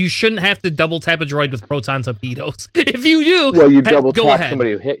 You shouldn't have to double tap a droid with proton torpedoes. If you do, well, you double tap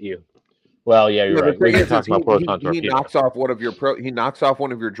somebody who hit you. Well, yeah, you're right. We're talking about proton torpedoes. He knocks off one of your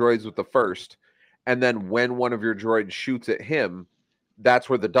droids with the first, and then when one of your droids shoots at him, that's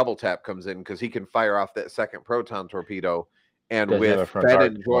where the double tap comes in, because he can fire off that second proton torpedo. And with Fenn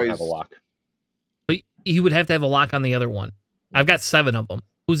and Joy's, but you would have to have a lock on the other one. I've got 7 of them.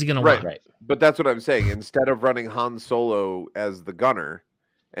 Who's he going to lock? Right. But that's what I'm saying. Instead of running Han Solo as the gunner,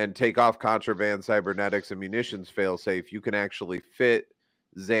 and take off contraband, cybernetics, and munitions failsafe, you can actually fit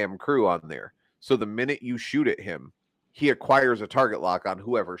Zam Crew on there. So the minute you shoot at him, he acquires a target lock on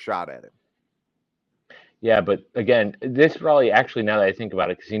whoever shot at him. Yeah, but again, this probably actually, now that I think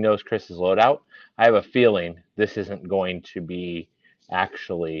about it, because he knows Chris's loadout, I have a feeling this isn't going to be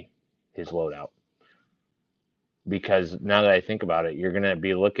actually his loadout. Because now that I think about it, you're going to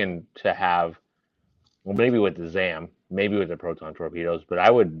be looking to have, well, maybe with the Zam, maybe with the proton torpedoes, but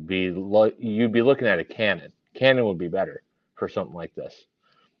you'd be looking at a cannon. Cannon would be better for something like this,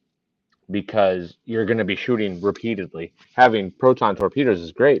 because you're going to be shooting repeatedly. Having proton torpedoes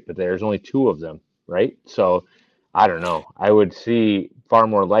is great, but there's only 2 of them, right? So I don't know. I would see far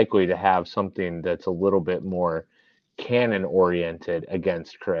more likely to have something that's a little bit more cannon oriented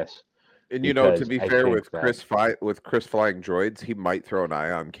against Chris. And to be fair, with Chris flying droids, he might throw an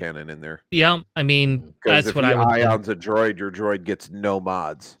ion cannon in there. Yeah, I mean, that's what I would think. Ions a droid, your droid gets no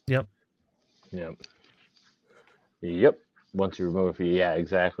mods. Yep. Once you remove it, yeah,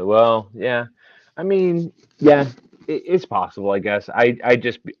 exactly. Well, yeah. I mean, yeah, it's possible, I guess. I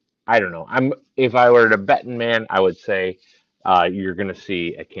don't know. If I were a betting man, I would say you're going to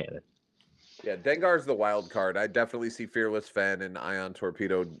see a cannon. Yeah, Dengar's the wild card. I definitely see Fearless Fen and Ion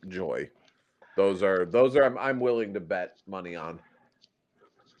Torpedo Joy. Those are I'm willing to bet money on.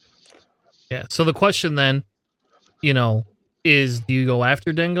 Yeah. So the question then, is do you go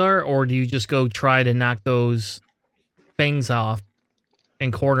after Dengar, or do you just go try to knock those fangs off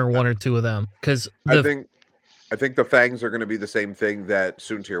and corner 1 or 2 of them? Because I think the fangs are going to be the same thing that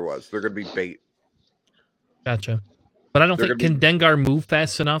Soontir was. They're going to be bait. Gotcha. But I don't think can Dengar move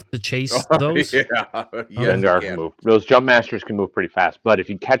fast enough to chase those? Yeah, Dengar can move. Those jump masters can move pretty fast, but if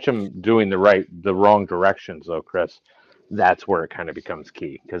you catch them doing the wrong directions, though, Chris, that's where it kind of becomes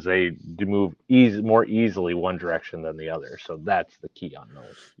key, because they do move more easily one direction than the other. So that's the key on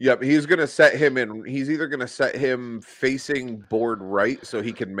those. Yep, he's going to set him in. He's either going to set him facing board right so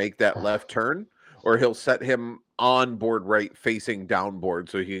he can make that left turn, or he'll set him on board right facing downboard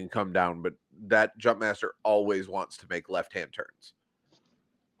so he can come down. But that jump master always wants to make left-hand turns.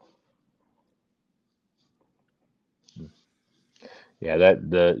 Yeah,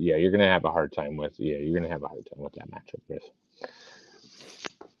 you're gonna have a hard time with that matchup, Chris.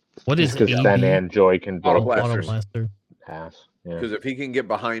 What is because Fen and Joy can both Autoblaster pass? Because if he can get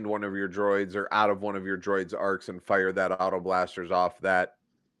behind one of your droids or out of one of your droids' arcs and fire that auto blasters off, that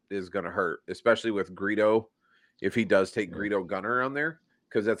is gonna hurt, especially with Greedo. If he does take Greedo Gunner on there,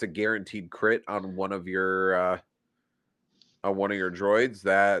 because that's a guaranteed crit on one of your droids,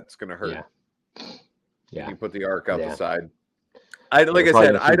 that's gonna hurt. Yeah. You put the arc out the side. I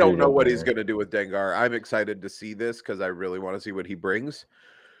said, I don't know what he's gonna do with Dengar. I'm excited to see this because I really want to see what he brings.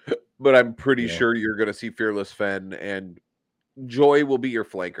 But I'm pretty sure you're gonna see Fearless Fen, and Joy will be your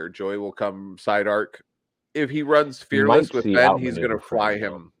flanker. Joy will come side arc. If he runs Fearless with Fen, he's gonna fly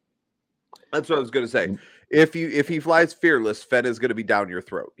him. That's what I was gonna say. If he flies Fearless, Fen is going to be down your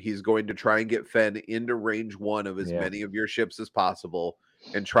throat. He's going to try and get Fen into range 1 of as many of your ships as possible,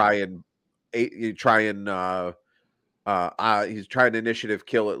 and he's trying to initiative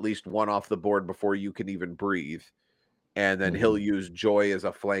kill at least 1 off the board before you can even breathe. And then he'll use Joy as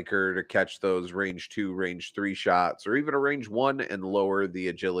a flanker to catch those range 2, range 3 shots, or even a range 1, and lower the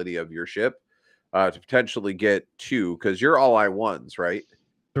agility of your ship to potentially get 2, because you're all I1s, right?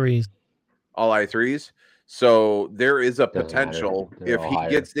 3s. All I3s. So there is a potential if he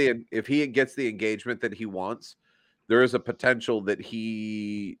gets the engagement that he wants, there is a potential that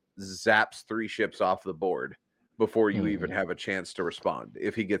he zaps 3 ships off the board before you even have a chance to respond,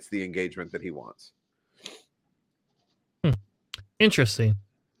 if he gets the engagement that he wants. Interesting.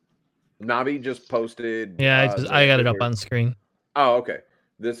 Navi just posted. Yeah, I got it up on screen. Oh, okay.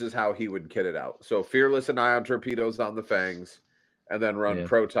 This is how he would kit it out. So Fearless and Ion Torpedoes on the fangs, and then run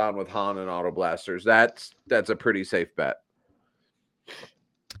Proton with Han and Auto Blasters. That's a pretty safe bet.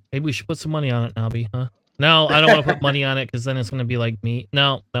 Maybe we should put some money on it, Navi, huh? No, I don't want to put money on it because then it's going to be like me.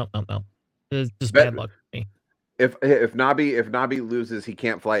 No. It's just bad luck for me. If Nabi loses, he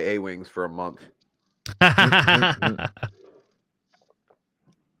can't fly A-Wings for a month. I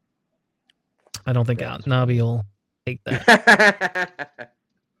don't think Nabi will take that.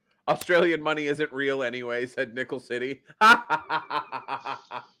 Australian money isn't real anyway, said Nickel City.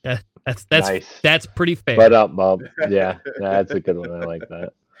 Yeah, that's nice. That's pretty fair. Butt up, Bob. Yeah, that's a good one. I like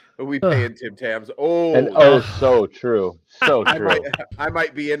that. We pay in Tim Tams. So true. So true. I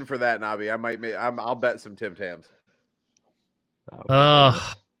might be in for that, Nabi. I'll bet some Tim Tams.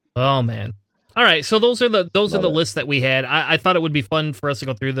 Oh man. All right, so those are the lists that we had. I thought it would be fun for us to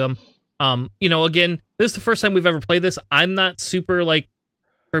go through them. Again, this is the first time we've ever played this. I'm not super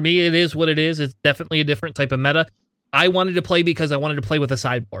For me, it is what it is. It's definitely a different type of meta. I wanted to play because I wanted to play with a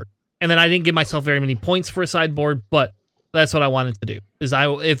sideboard. And then I didn't give myself very many points for a sideboard, but that's what I wanted to do.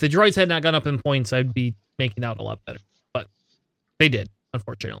 If the droids had not gone up in points, I'd be making out a lot better. But they did,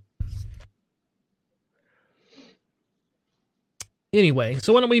 unfortunately. Anyway,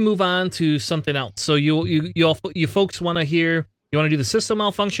 so why don't we move on to something else? So you folks want to hear, you want to do the system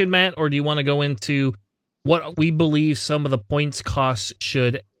malfunction, Matt, or do you want to go into what we believe some of the points costs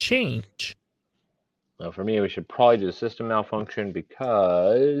should change? Well, for me, we should probably do the system malfunction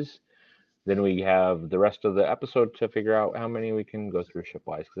because then we have the rest of the episode to figure out how many we can go through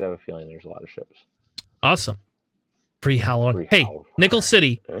ship-wise, because I have a feeling there's a lot of ships. Awesome. Free Howl. Hey, Nickel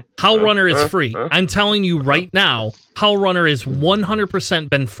City, Howl Runner is free. I'm telling you right now, Howl Runner is 100%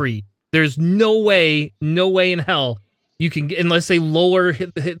 been free. There's no way in hell you can, unless they lower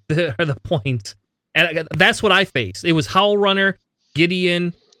the point. And that's what I faced. It was Howl Runner,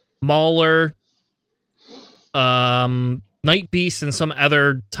 Gideon, Mauler, Night Beast, and some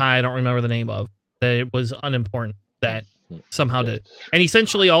other tie I don't remember the name of. That it was unimportant that somehow did. And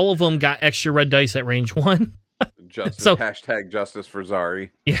essentially all of them got extra red dice at range 1. Hashtag justice for Zari.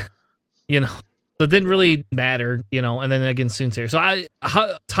 Yeah, so it didn't really matter, and then again Soontir. So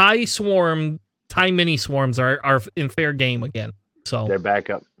tie mini swarms are in fair game again. So they're back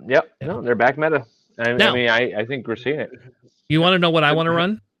up. Yep, no, they're back meta. I think we're seeing it. You want to know what I want to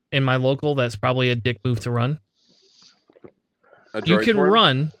run in my local? That's probably a dick move to run. You can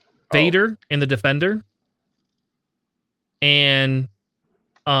run Vader in the Defender, and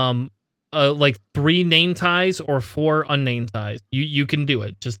like 3 name ties or 4 unnamed ties. You can do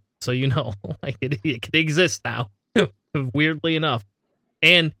it, just so you know. Like it can exist now, weirdly enough.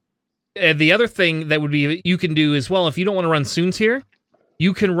 And the other thing that would be you can do as well, if you don't want to run Soontir,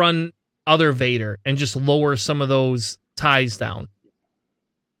 you can run other Vader and just lower some of those ties down.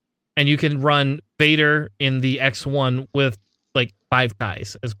 And you can run Vader in the X1 with like 5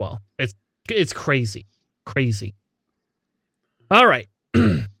 ties as well. It's crazy. All right.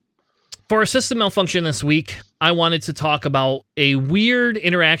 For our system malfunction this week, I wanted to talk about a weird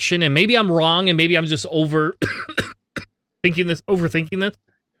interaction, and maybe I'm wrong, and maybe I'm just overthinking this.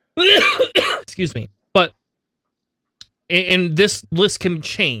 Excuse me. But, and this list can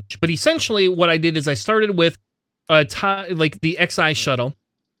change. But essentially, what I did is I started with like the XI shuttle.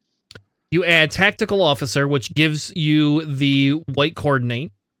 You add Tactical Officer, which gives you the white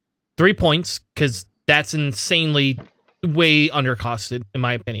coordinate. 3 points, because that's insanely way undercosted, in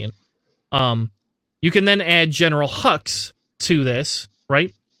my opinion. You can then add General Hux to this,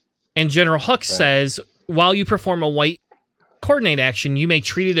 right? And General Hux says, while you perform a white coordinate action, you may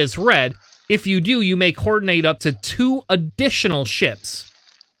treat it as red. If you do, you may coordinate up to 2 additional ships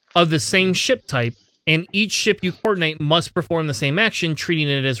of the same ship type, and each ship you coordinate must perform the same action, treating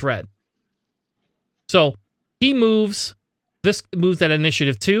it as red. So he moves. This moves at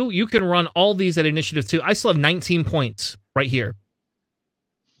initiative 2. You can run all these at initiative 2. I still have 19 points right here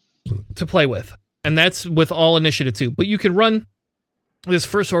to play with. And that's with all initiative 2. But you can run this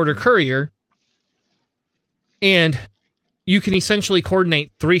first order courier, and you can essentially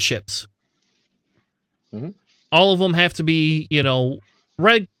coordinate 3 ships. Mm-hmm. All of them have to be,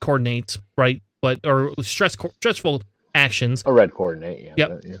 red coordinates, right? Or stressful actions. A red coordinate, yeah.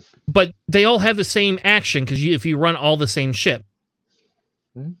 Yep. Yeah. But they all have the same action, because if you run all the same ship.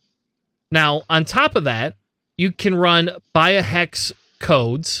 Mm-hmm. Now, on top of that, you can run Biohex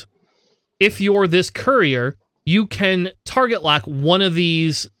codes. If you're this courier, you can target lock one of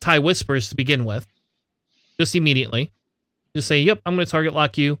these TIE Whispers to begin with. Just immediately. Just say, yep, I'm going to target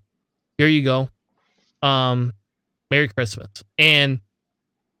lock you. Here you go. Merry Christmas. And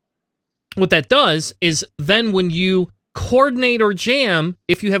what that does is then when you coordinate or jam,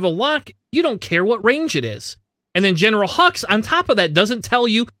 if you have a lock, you don't care what range it is. And then General Hux, on top of that, doesn't tell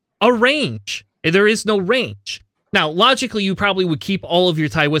you a range. There is no range. Now, logically, you probably would keep all of your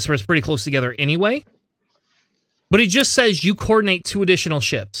TIE Whispers pretty close together anyway. But it just says you coordinate 2 additional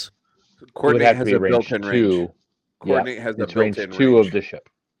ships. Coordinate has a built-in range. Coordinate has a built-in range 2 of the ship.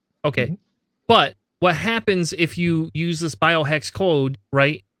 Okay. Mm-hmm. But what happens if you use this biohex code,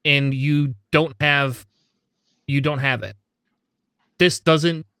 right, and you don't have it?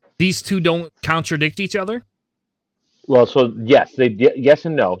 These 2 don't contradict each other? Well, so yes, yes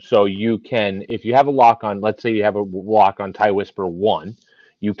and no. So you can, if you have a lock on, let's say you have a lock on TIE Whisper 1,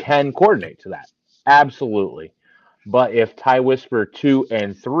 you can coordinate to that. Absolutely. But if TIE Whisper 2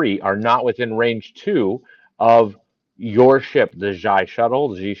 and 3 are not within range 2 of your ship, the Zhi shuttle,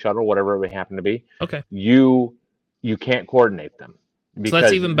 the Z shuttle, whatever it may happen to be, okay, you can't coordinate them. Because so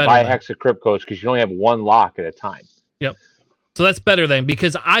that's even better. By hexacrypt codes, because you only have 1 lock at a time. Yep. So that's better then,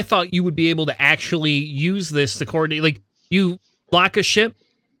 because I thought you would be able to actually use this to coordinate. Like, you block a ship,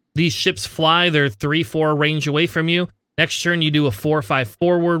 these ships fly, they're 3-4 range away from you. Next turn, you do a 4-5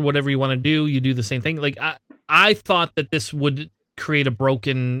 forward, whatever you want to do. You do the same thing. Like, I thought that this would create a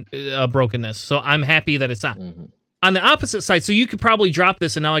brokenness. So I'm happy that it's not. Mm-hmm. On the opposite side, so you could probably drop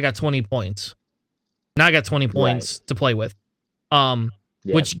this, and now I got 20 points. Now I got 20 points to play with,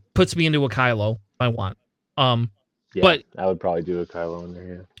 which puts me into a Kylo if I want. But I would probably do a Kylo in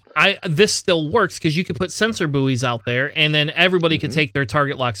there. Yeah. This still works because you can put sensor buoys out there, and then everybody can take their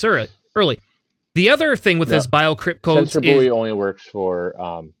target locks early. The other thing with this BioCrypt codes sensor buoy only works for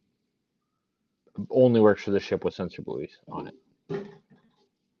the ship with sensor buoys on it.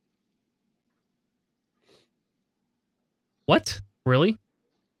 What? Really?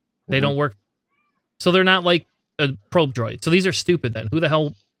 They don't work. So they're not like a probe droid. So these are stupid then. Who the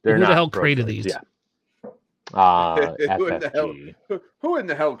hell created these? Yeah. Who in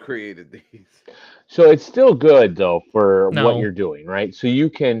the hell created these? So it's still good though for what you're doing, right? So you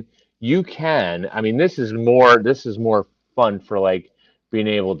can I mean, this is more fun for like being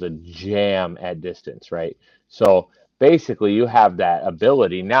able to jam at distance, right? So basically you have that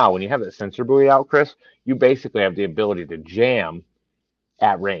ability now. When you have that sensor buoy out, Chris, you basically have the ability to jam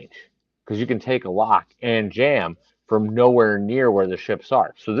at range, because you can take a lock and jam from nowhere near where the ships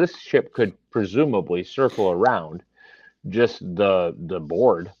are. So this ship could presumably circle around just the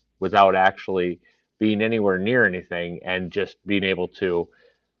board without actually being anywhere near anything, and just being able to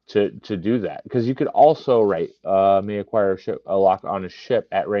do that. Because you could also may acquire a lock on a ship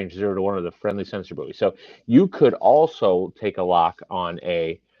at range 0 to 1 of the friendly sensor buoys. So you could also take a lock on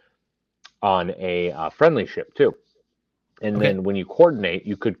a friendly ship too. And then when you coordinate,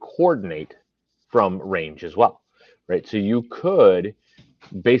 you could coordinate from range as well, right? So you could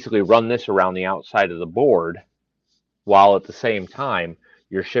basically run this around the outside of the board, while at the same time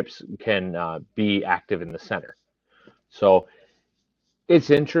your ships can be active in the center. So it's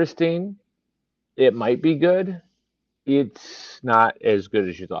interesting. It might be good. It's not as good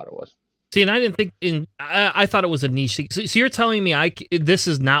as you thought it was. See, and I didn't think I thought it was a niche thing. So you're telling me this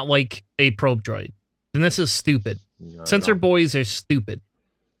is not like a probe droid, and this is stupid. Sensor buoys are stupid.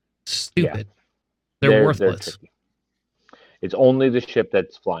 Stupid. Yeah. They're worthless. It's only the ship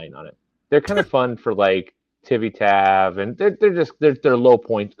that's flying on it. They're kind of fun for like Tivitav, and they're low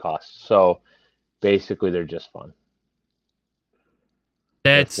point costs. So basically, they're just fun.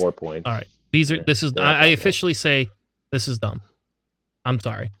 That's 4 points. All right. I officially say this is dumb. I'm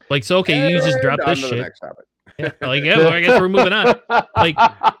sorry. Like, so okay, you just drop this shit. Yeah, I guess we're moving on. Like,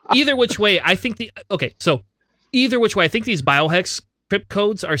 either which way, I think these biohex crypt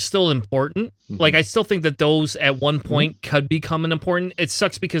codes are still important. Like, I still think that those at one point could become an important. It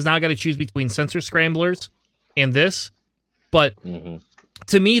sucks because now I got to choose between sensor scramblers and this. But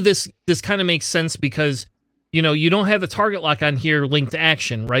to me, this kind of makes sense because, you don't have the target lock on here linked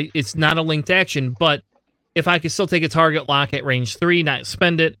action, right? It's not a linked action, but if I could still take a target lock at range 3, not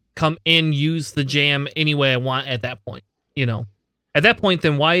spend it, come in, use the jam any way I want at that point, At that point,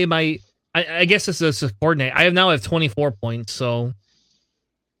 then why am I guess this is a coordinate. I now have 24 points, so...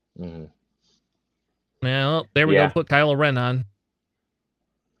 Well, there we go. Put Kylo Ren on.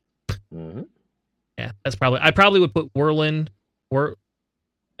 Yeah, that's I probably would put Whirlwind,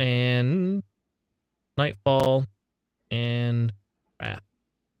 and Nightfall, and Wrath.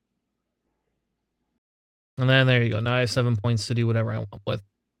 And then there you go. Now I have 7 points to do whatever I want with.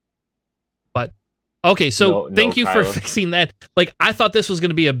 But okay, so thank you for fixing that. Like, I thought this was going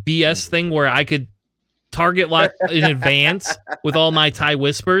to be a BS thing where I could target lock in advance with all my TIE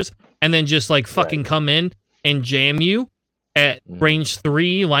Whispers, and then just like fucking come in and jam you at range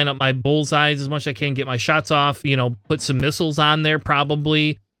 3, line up my bullseyes as much as I can, get my shots off, put some missiles on there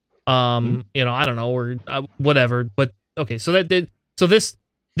probably. I don't know, or whatever. But okay, so this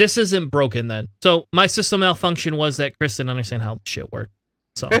isn't broken then. So my system malfunction was that Chris didn't understand how shit worked.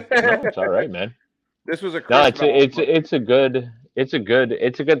 So it's all right, man. This was a it's a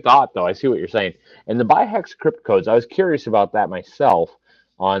good thought though. I see what you're saying. And the BioHex crypt codes, I was curious about that myself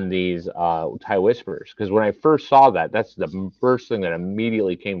on these TIE Whispers, because when I first saw that, that's the first thing that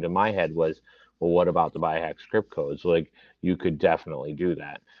immediately came to my head was, well, what about the BioHex crypt codes? Like, you could definitely do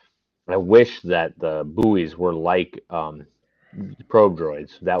that. I wish that the buoys were like probe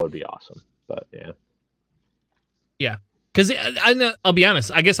droids. That would be awesome. But yeah, because I'll be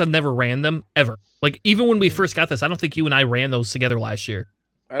honest, I guess I've never ran them ever. Like, even when we first got this, I don't think you and I ran those together last year.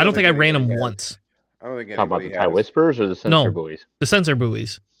 I don't think I ran them once. I don't think Talk about the TIE Whispers or the sensor buoys? The sensor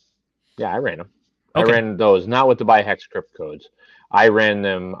buoys. Yeah, I ran them. Okay. I ran those, not with the BioHex crypt codes. I ran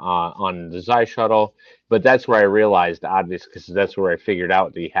them on the Xi shuttle, but that's where I realized, obviously, because that's where I figured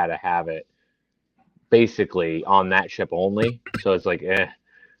out that you had to have it basically on that ship only. So it's like,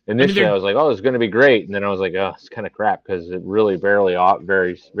 Initially, I was like, "Oh, it's going to be great," and then I was like, "Oh, it's kind of crap," because it really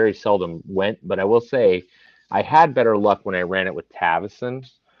very seldom went. But I will say, I had better luck when I ran it with Tavison,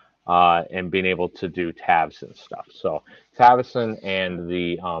 and being able to do Tavison stuff. So Tavison and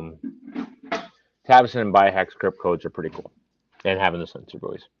the Tavison and Biohack script codes are pretty cool, and having the sensor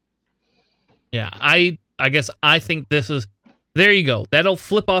buoys. Yeah, I guess I think this is. There you go. That'll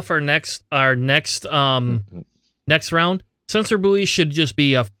flip off our next next round. Sensor buoys should just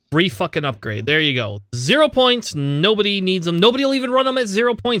be a free fucking upgrade. There you go. 0 points. Nobody needs them. Nobody will even run them at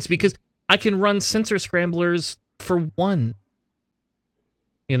 0 points because I can run sensor scramblers for 1.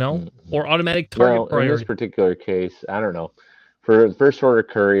 You know, or automatic target priority. In this particular case, I don't know. For first order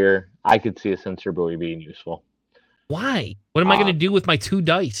courier, I could see a sensor buoy being useful. Why? What am I going to do with my 2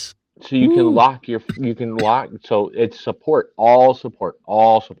 dice? So you can lock so it's all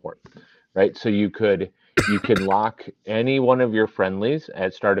support, right? So you can lock any one of your friendlies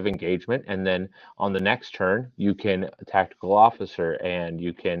at start of engagement, and then on the next turn you can tactical officer, and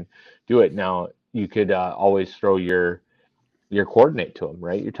you can do it. Now you could always throw your coordinate to them,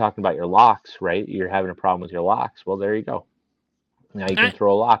 right? You're talking about your locks, right? You're having a problem with your locks. Well, there you go. Now you can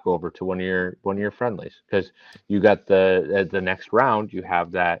throw a lock over to one of your friendlies, because you got the next round you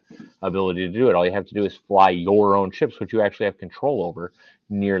have that ability to do it. All you have to do is fly your own ships, which you actually have control over,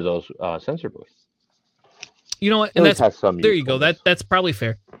 near those sensor buoys. You know what? And there you go. That's probably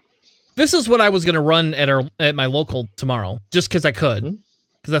fair. This is what I was gonna run at my local tomorrow, just because I could,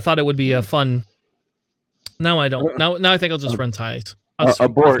 because I thought it would be a fun. Now I don't. Now I think I'll just run ties.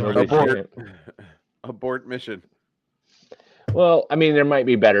 Abort mission. Well, I mean, there might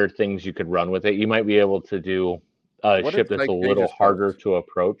be better things you could run with it. You might be able to do a ship that's a little harder to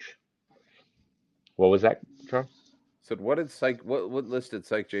approach. What was that, Charles? So what list did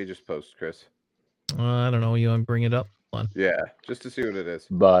Psych J just post, Chris? I don't know. You want to bring it up? Hold on. Yeah, just to see what it is.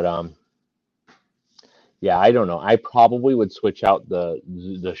 But yeah, I don't know. I probably would switch out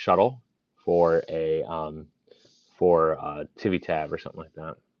the shuttle for a Tivitab or something like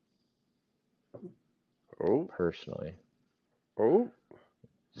that. Oh, personally. Oh,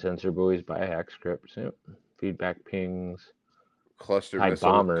 sensor buoys, biohack scripts, feedback pings, cluster TIE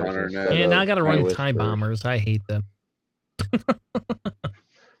missiles, bombers. Yeah, now I got to run TIE bombers. I hate them.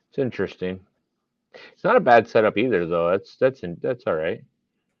 It's interesting. It's not a bad setup either, though. That's all right.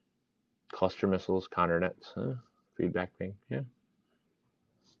 Cluster missiles, counter nets, feedback ping. Yeah,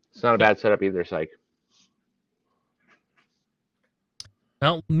 it's not a bad setup either, Psych.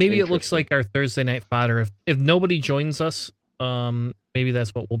 Well, maybe it looks like our Thursday night fodder. If nobody joins us, maybe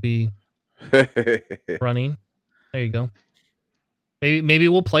that's what we'll be running. There you go. Maybe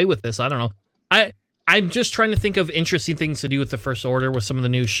we'll play with this. I don't know. I'm just trying to think of interesting things to do with the First Order with some of the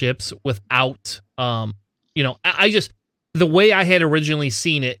new ships without, I just, the way I had originally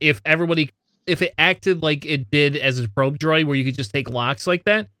seen it, if it acted like it did as a probe droid where you could just take locks like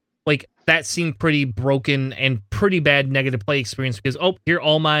that seemed pretty broken and pretty bad negative play experience, because, here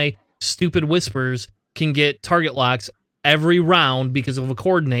all my stupid whispers can get target locks every round because of a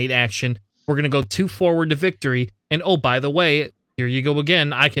coordinate action. We're going to go 2 forward to victory. And by the way, here you go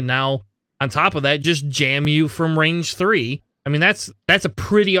again. I can now, on top of that, just jam you from range 3. I mean, that's a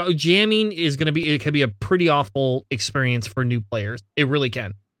pretty, jamming is going to be, it could be a pretty awful experience for new players. It really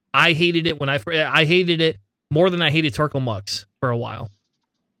can. I hated it I hated it more than I hated Torkil Mux for a while.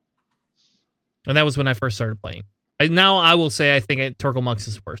 And that was when I first started playing. Now I will say I think Torkil Mux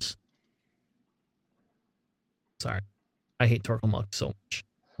is worse. Sorry. I hate Torkil Mux so much.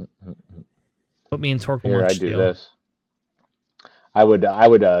 Put me in Torkil Mux. I do this. I would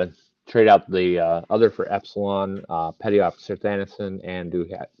trade out the other for Epsilon, Petty Officer Thanison, and do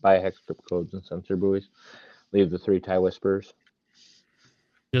biohack script codes and sensor buoys. Leave the 3 TIE Whispers.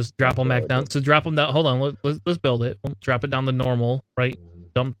 Just drop them back down. So drop them down. Hold on. Let's build it. We'll drop it down to normal, right?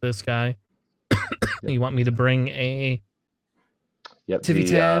 Dump this guy. You want me to bring a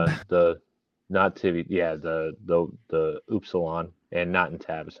Tivitab? Not Tivi. Yeah, the Upsilon, and not in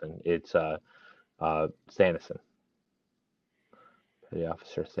Tabison. It's Thanison. Petty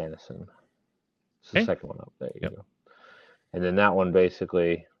Officer Thanison. It's the second one up. There you go. And then that one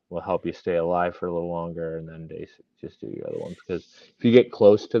basically will help you stay alive for a little longer, and then just do your other ones. Because if you get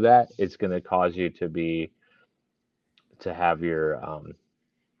close to that, it's going to cause you to have your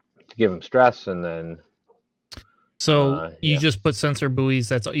to give them stress, and then. So you just put sensor buoys.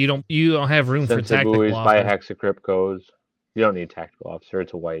 That's you don't have room for tactical buoys, officer. Biohack script codes. You don't need tactical officer.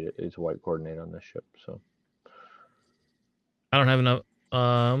 It's a white coordinate on this ship. So. I don't have enough.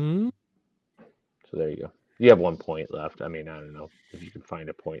 So there you go. You have 1 point left. I mean, I don't know if you can find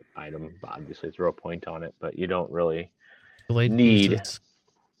a point item. Obviously, throw a point on it, but you don't really Delayed need. fuses.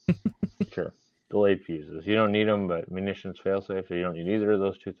 Sure, delayed fuses. You don't need them, but munitions failsafe. So you don't need either of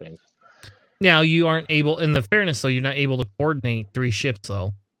those two things. Now you aren't able. In the fairness, though, you're not able to coordinate 3 ships,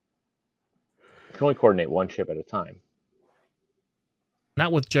 though. You can only coordinate 1 ship at a time.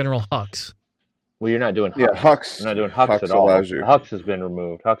 Not with General Hux. Well, you're not doing Hux. Yeah, Hux. You're not doing Hux at all. allows you. Hux has been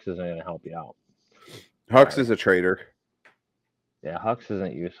removed. Hux isn't going to help you out. Hux is a traitor. Yeah, Hux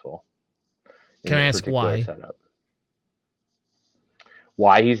isn't useful. Can I ask why? Setup.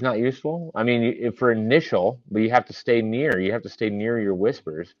 Why he's not useful? I mean, if for initial, but you have to stay near. You have to stay near your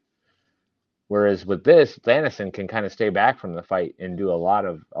whispers. Whereas with this, Thanison can kind of stay back from the fight and do a lot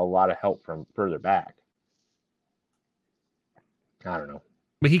of help from further back. I don't know.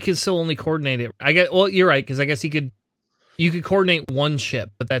 But he can still only coordinate it. Well, you're right, because I guess you could coordinate 1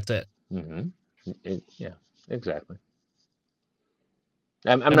 ship, but that's it. Mm-hmm. Yeah, exactly.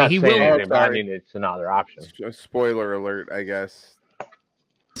 I'm not saying anything, but I mean it's another option. Spoiler alert, I guess.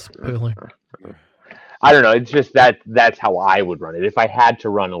 Spoiler. I don't know. It's just that's how I would run it. If I had to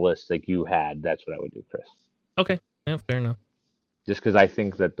run a list like you had, that's what I would do, Chris. Okay, yeah, fair enough. Just because I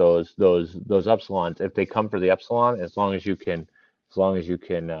think that those Upsilons, if they come for the Upsilon, as long as you can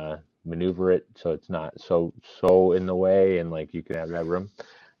maneuver it so it's not so in the way and like you can have that room,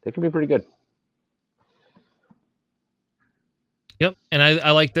 they can be pretty good. Yep, and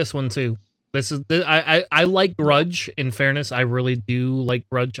I like this one too. I like Grudge. In fairness, I really do like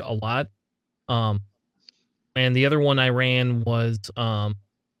Grudge a lot. And the other one I ran was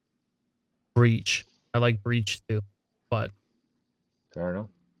Breach. I like Breach too, but Fair enough.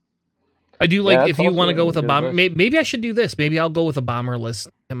 I do like if you want to go with a bomber. Maybe I should do this. Maybe I'll go with a bomber list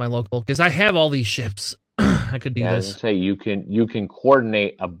in my local because I have all these ships. I could do this. Say you can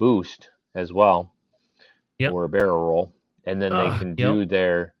coordinate a boost as well, or a barrel roll, and then they can do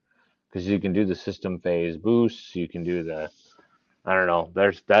their because you can do the system phase boosts. You can do the I don't know.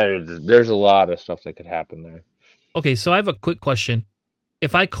 There's a lot of stuff that could happen there. Okay, so I have a quick question.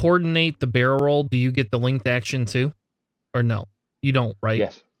 If I coordinate the barrel roll, do you get the linked action too, or no? You don't, right?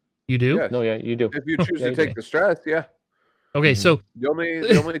 Yes. You do? Yes. No, yeah, you do. If you choose to take the stress, yeah. Okay, so the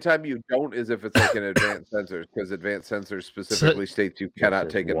only time you don't is if it's like an advanced sensor, because advanced sensors specifically states you cannot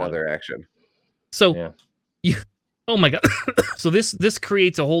take another action. So oh my god. So this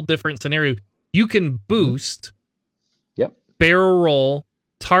creates a whole different scenario. You can boost, barrel roll,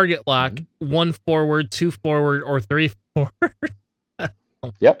 target lock, 1 forward, 2 forward, or 3 forward.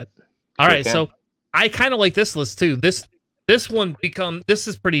 Yep. All right, so I kind of like this list too. This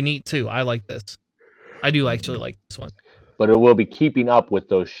is pretty neat too. I like this. I do actually like this one. But it will be keeping up with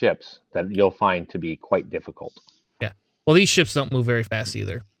those ships that you'll find to be quite difficult. Yeah. Well, these ships don't move very fast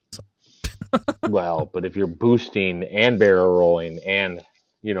either. So. Well, but if you're boosting and barrel rolling and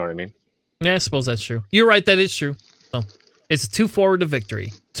you know what I mean? Yeah, I suppose that's true. You're right, that is true. So it's 2 forward to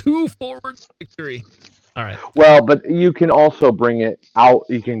victory. 2 forward to victory. All right. Well, but you can also bring it out.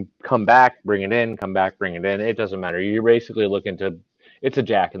 You can come back, bring it in, come back, bring it in. It doesn't matter. You're basically looking to, it's a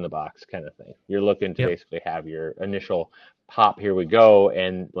jack in the box kind of thing. You're looking to basically have your initial pop, here we go.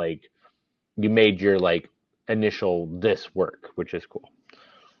 And like you made your like initial this work, which is cool.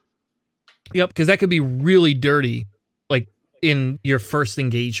 Yep. Because that could be really dirty. Like in your first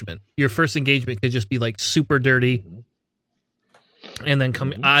engagement, could just be like super dirty. And then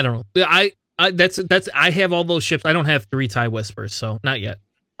come, I don't know. I have all those ships. I don't have 3 TIE Whispers, so not yet.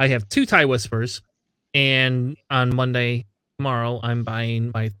 I have 2 TIE Whispers, and on Monday, tomorrow, I'm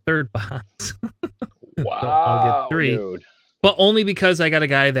buying my 3rd box. Wow, so I'll get 3, dude. But only because I got a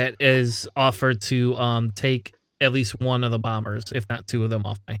guy that is offered to take at least 1 of the bombers, if not 2 of them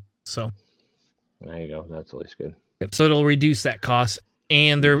off my. So there you go. That's at least good. So it'll reduce that cost,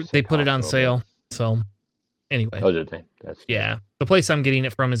 and they put it on sale. So anyway, did they? That's the place I'm getting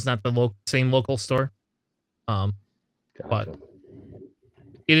it from is not the same local store. But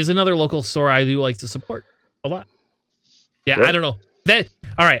it is another local store I do like to support a lot. Yeah, I don't know that.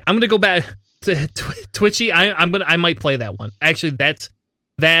 All right, I'm gonna go back to Twitchy. I might play that one. Actually,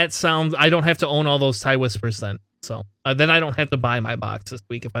 that sounds. I don't have to own all those TIE Whispers then. So then I don't have to buy my box this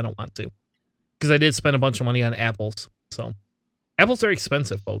week if I don't want to, because I did spend a bunch of money on apples. So apples are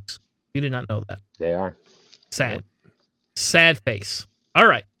expensive, folks. You did not know that. They are. Sad face. All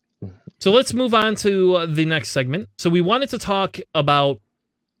right. So let's move on to the next segment. So we wanted to talk about,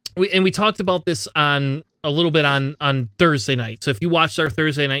 we talked about this on a little bit on Thursday night. So if you watched our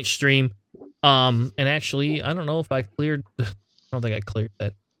Thursday night stream, and actually, I don't know if I cleared, I don't think I cleared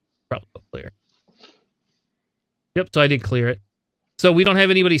that. Probably clear. Yep, so I did clear it. So we don't have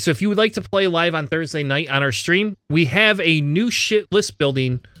anybody. So if you would like to play live on Thursday night on our stream, we have a new shit list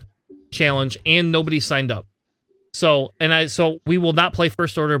building challenge and nobody signed up. So we will not play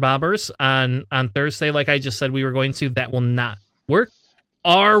First Order Bombers on Thursday like I just said we were going to. That will not work.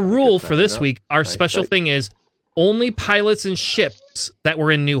 Our rule for this week, our special thing is only pilots and ships that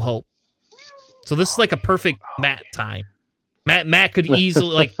were in New Hope. So this is like a perfect Matt time. Matt could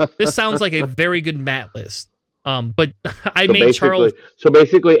easily this sounds like a very good Matt list. But I made Charles. So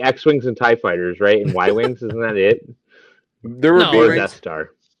basically, X-wings and TIE fighters, right? And Y-wings, isn't that it? There were or Death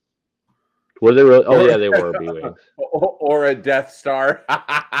Star. Were they really? Oh yeah, they were B-wings. Or a Death Star.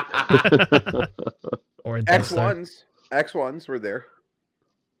 Or a Death X1s. Star. X1s were there.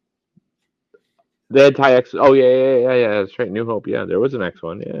 They had TIE X. Oh yeah. That's right. New Hope. Yeah, there was an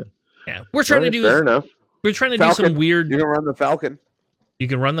X1. Yeah. We're trying to do. Fair enough. We're trying to Falcon. do some weird. You can run the Falcon. You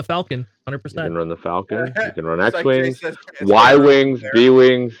can run the Falcon, 100%. You can run the Falcon. You can run It's like X-wings, Jay says, it's Y-wings, there.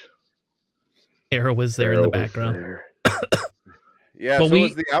 B-wings. Arrow was there in the background. Yeah, But so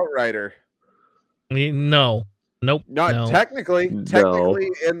was the Outrider. No. Nope. No. Technically, in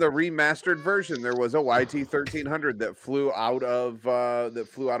the remastered version, there was a YT 1300 that flew out of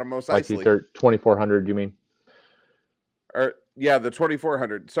Mos Eisley. YT 2400, you mean? Or yeah, the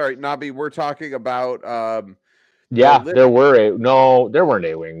 2400. Sorry, Nabi, we're talking about. There weren't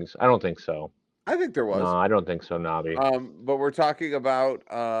A-wings. I don't think so. I think there was. No, I don't think so, Nabi. But we're talking about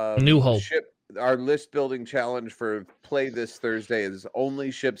New Hope. Our list building challenge for play this Thursday is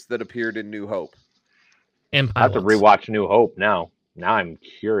only ships that appeared in New Hope. And I have to rewatch New Hope now. Now I'm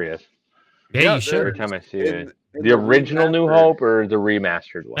curious. Yeah, you should. Every time I see it. The original New Hope or the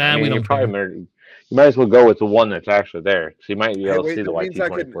remastered one? We don't you might as well go with the one that's actually there. So you might be able to see the YT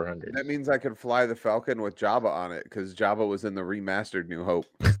 2400. That means I could fly the Falcon with Jabba on it because Jabba was in the remastered New Hope.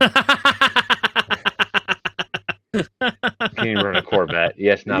 Can you run a Corvette?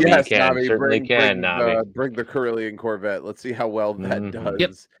 Yes, Nabi, you can. Nabi, Certainly can, Nabi. Bring the Carillion Corvette. Let's see how well that does.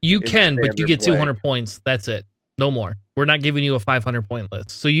 Yep, you can, but you get play. 200 points. That's it. No more. We're not giving you a 500 point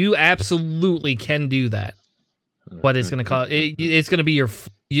list. So you absolutely can do that. But it's going to cost. It's going to be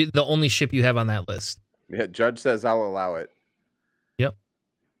the only ship you have on that list. Yeah, Judge says I'll allow it. Yep,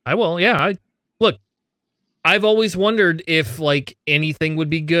 I will. Yeah, look. I've always wondered if like anything would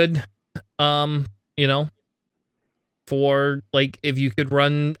be good. For like if you could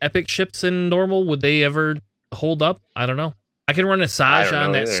run epic ships in normal, would they ever hold up? I don't know. I can run Asajj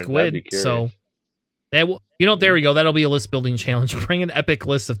on that squid, so that there we go. That'll be a list building challenge. Bring an epic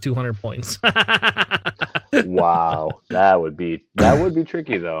list of 200 points. Wow, that would be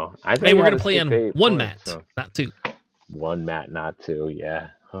tricky though. I think we're gonna play on one mat, not two. One mat, not two. Yeah.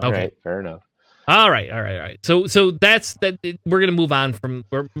 All okay. Right, fair enough. All right. So that's that. We're gonna move on from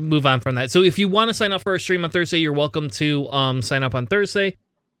that. So if you want to sign up for our stream on Thursday, you're welcome to sign up on Thursday.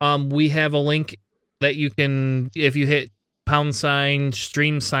 We have a link that you can, if you hit #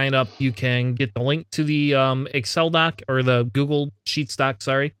 stream sign up, you can get the link to the Excel doc or the Google Sheets doc.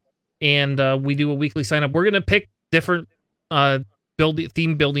 Sorry, and we do a weekly sign up. We're gonna pick different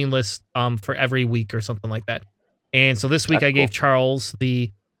theme building lists for every week or something like that. And so this week I gave Charles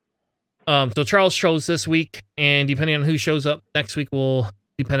the. So Charles chose this week, and depending on who shows up next week will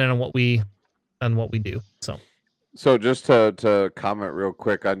depend on what we do. So just to comment real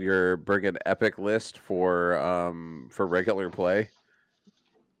quick on your bring an epic list for regular play,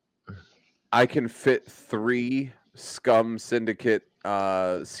 I can fit 3 Scum Syndicate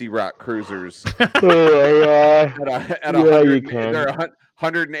Sea Rock cruisers at 100, you can. They're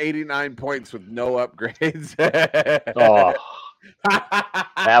 189 points with no upgrades. Oh.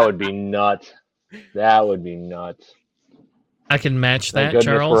 That would be nuts. I can match that,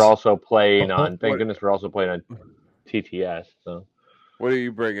 Charles. Thank goodness we're also playing on TTS. So, what are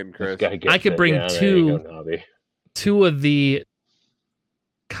you bringing, Chris? I could bring two of the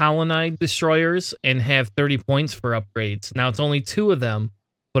Colonide destroyers and have 30 points for upgrades. Now it's only 2 of them,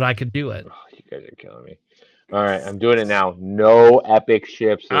 but I could do it. Oh, you guys are killing me. All right, I'm doing it now. No epic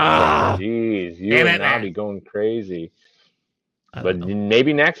ships. Jeez, you and Nabi going crazy. But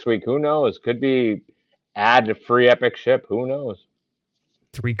maybe next week, who knows? Could be add a free epic ship. Who knows?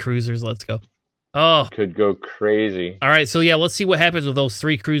 3 cruisers. Let's go. Oh, could go crazy. All right, so yeah, let's see what happens with those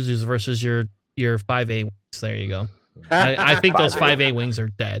 3 cruisers versus your 5A wings. There you go. I think those 5A wings are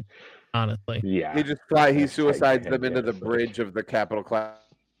dead. Honestly, yeah. He suicides them into the bridge of the capital class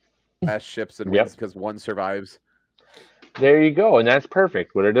ships and wins because one survives. There you go, and that's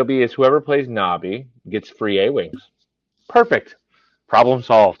perfect. What it'll be is whoever plays Nabi gets free A wings. Perfect. Problem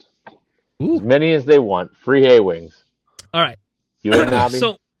solved. Ooh. As many as they want. Free A wings. All right. You and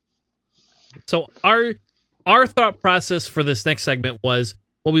Nabi? So our our thought process for this next segment was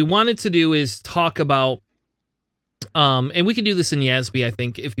what we wanted to do is talk about, and we can do this in Yasby, I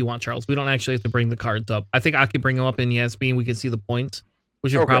think, if you want, Charles. We don't actually have to bring the cards up. I think I could bring them up in Yasby and we can see the points,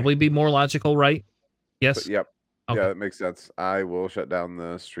 which would probably be more logical, right? Yes. Yep. Okay. Yeah, that makes sense. I will shut down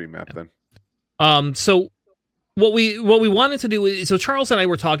the stream map then. So what we wanted to do is, so Charles and I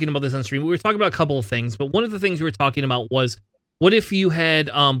were talking about this on stream. We were talking about a couple of things, but one of the things we were talking about was, what if you had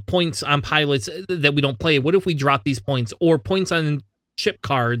points on pilots that we don't play? What if we drop these points, or points on ship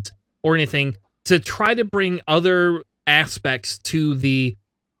cards or anything, to try to bring other aspects to the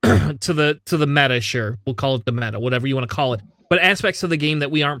to the meta? Sure, we'll call it the meta, whatever you want to call it, but aspects of the game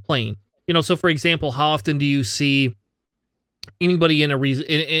that we aren't playing. So for example, how often do you see anybody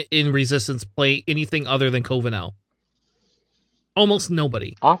in Resistance play anything other than Covenant? Almost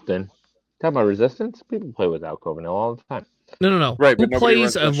nobody. Often. Talking about Resistance, people play without Covenant all the time. No. Right, Who but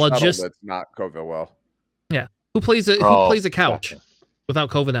plays a logistic? That's not Coville well. Yeah. Who plays a couch without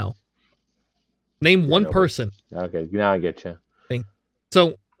Covenant? Name one person. Okay, now I get you.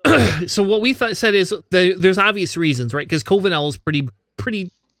 So, so what we said is there's obvious reasons, right? Because Covenant is pretty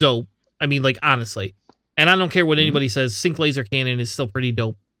dope. I mean, like, honestly, and I don't care what anybody says. Sync Laser Cannon is still pretty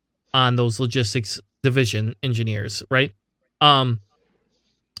dope on those logistics division engineers, right?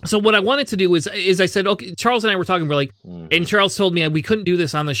 So what I wanted to do is I said, okay, Charles and I were talking, we're like, and Charles told me we couldn't do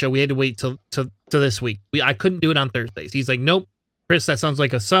this on the show. We had to wait till this week. I couldn't do it on Thursdays. He's like, nope, Chris, that sounds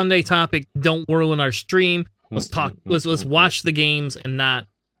like a Sunday topic. Don't ruin our stream. Let's talk. Let's watch the games and not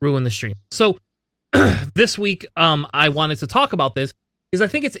ruin the stream. So this week, I wanted to talk about this because I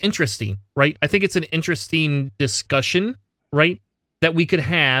think it's interesting, right? I think it's an interesting discussion, right, that we could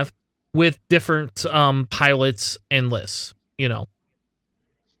have with different pilots and lists, So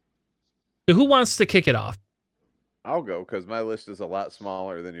who wants to kick it off? I'll go because my list is a lot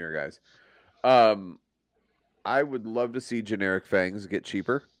smaller than your guys. I would love to see generic fangs get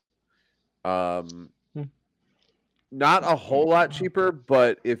cheaper. Not a whole lot cheaper,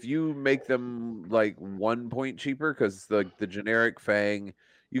 but if you make them like 1 point cheaper, because the generic fang,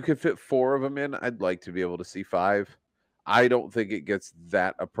 you could fit 4 of them in. I'd like to be able to see 5. I don't think it gets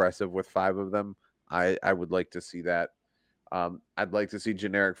that oppressive with 5 of them. I would like to see that. I'd like to see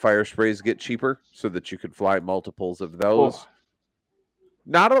generic fire sprays get cheaper so that you could fly multiples of those.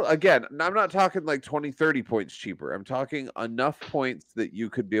 Again, I'm not talking like 20, 30 points cheaper. I'm talking enough points that you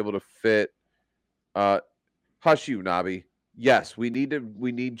could be able to fit. Hush you, Nobby. Yes, we need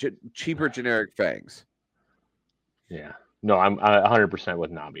cheaper generic fangs. Yeah. No, I'm 100% with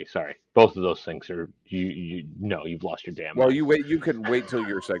Nobby. Sorry. Both of those things are you've lost your damn mind. Well, you can wait till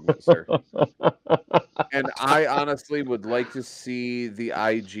your segment, sir. And I honestly would like to see the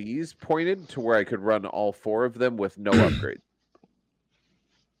IGs pointed to where I could run all 4 of them with no upgrade.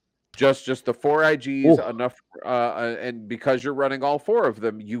 Just the 4 IGs enough, and because you're running all 4 of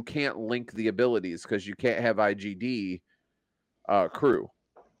them, you can't link the abilities because you can't have IGD crew.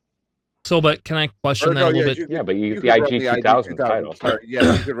 So, but can I question that a little bit? But you get the IG 2000 title.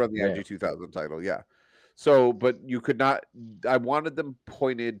 Yeah, you could run the IG 2000 title. Yeah. So, but you could not. I wanted them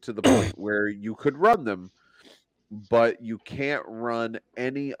pointed to the point where you could run them, but you can't run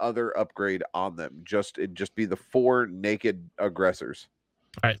any other upgrade on them. It'd just be the 4 naked aggressors.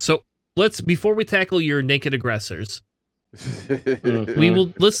 All right, so before we tackle your naked aggressors, we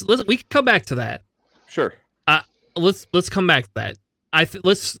can come back to that. Sure. Let's come back to that.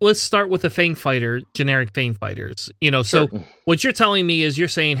 Let's start with the Fang Fighter, generic Fang Fighters. Sure. So what you're telling me is you're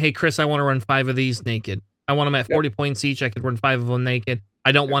saying, hey, Chris, I want to run 5 of these naked. I want them at 40 points each. I could run 5 of them naked.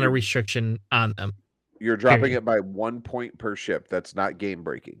 I don't want a restriction on them. You're dropping it by 1 point per ship. That's not game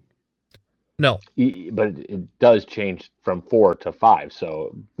breaking. No, but it does change from 4 to 5,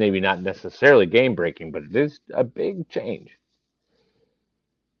 so maybe not necessarily game breaking, but it is a big change.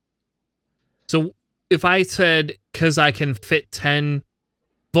 So if I said, because I can fit 10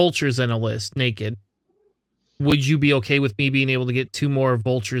 vultures in a list naked, would you be okay with me being able to get 2 more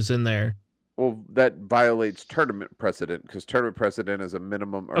vultures in there? Well, that violates tournament precedent because tournament precedent is a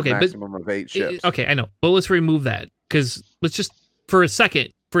minimum or maximum of 8 ships. Okay, I know, but let's remove that because let's just for a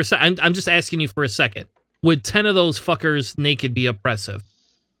second. I'm just asking you for a second. Would 10 of those fuckers naked be oppressive?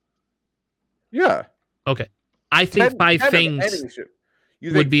 Yeah. Okay. I think 5 fangs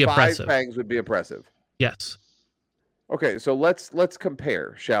would be oppressive. 5 fangs would be oppressive. Yes. Okay, so let's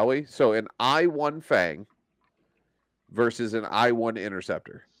compare, shall we? So an I-1 fang versus an I-1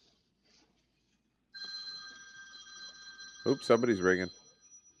 interceptor. Oops, somebody's ringing.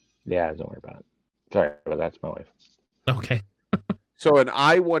 Yeah, don't worry about it. Sorry, but that's my wife. Okay. So an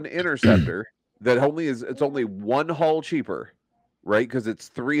I-1 interceptor that it's only 1 hull cheaper, right? Because it's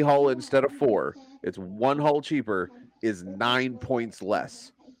 3 hull instead of 4. It's one hull cheaper, is 9 points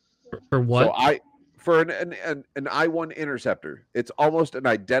less. For what? So for an I-1 Interceptor, it's almost an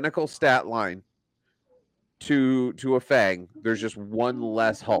identical stat line to a Fang. There's just one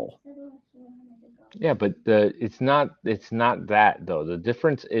less hull. Yeah, but it's not that though. The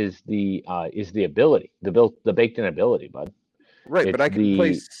difference is the ability, the baked in ability, bud. Right, It's but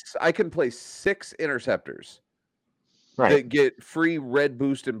I can play 6 Interceptors right. that get free red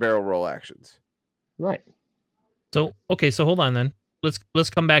boost and barrel roll actions. Right. So okay, so hold on then. Let's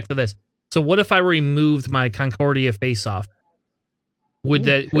come back to this. So what if I removed my Concordia face-off? Would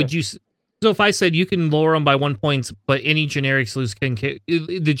you? So if I said you can lower them by 1 point, but any generics lose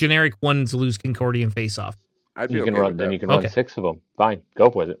the generic ones lose Concordian face-off. I'd be you can okay run with then that. you can run 6 of them. Fine, go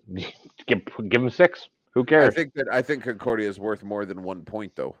with it. give them 6. Who cares? I think Concordia is worth more than 1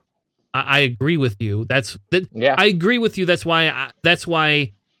 point though. I agree with you. Yeah. I agree with you. That's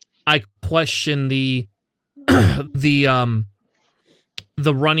why I question the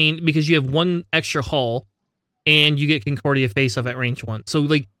the running, because you have one extra hull and you get Concordia face off at range 1. So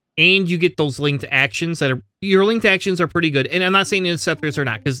and you get those linked actions your linked actions are pretty good. And I'm not saying interceptors are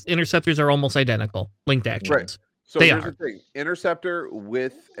not, because interceptors are almost identical linked actions. Right. So here's the thing: Interceptor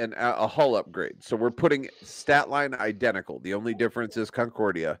with a hull upgrade. So we're putting stat line identical. The only difference is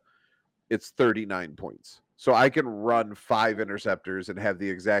Concordia. It's 39 points. So I can run 5 Interceptors and have the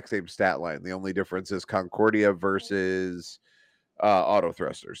exact same stat line. The only difference is Concordia versus auto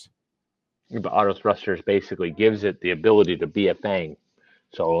thrusters. But auto thrusters basically gives it the ability to be a Fang.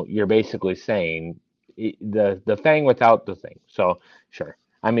 So you're basically saying the Fang without the thing. So sure.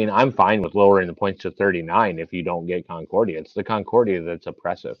 I mean, I'm fine with lowering the points to 39 if you don't get Concordia. It's the Concordia that's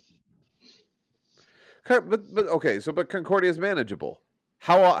oppressive. But okay, but Concordia is manageable.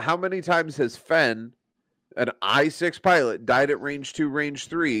 How many times has Fen, an I-6 pilot, died at range 2, range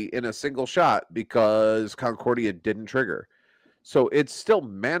 3 in a single shot because Concordia didn't trigger? So it's still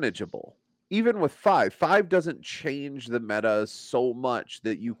manageable. Even with 5. 5 doesn't change the meta so much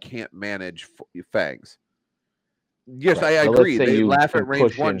that you can't manage Fangs. Yes, right. I agree. They laugh at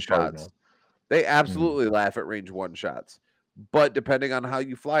range 1 shots. They absolutely laugh at range 1 shots. But depending on how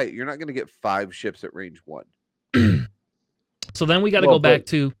you fly it, you're not going to get 5 ships at range 1. So then we got to go back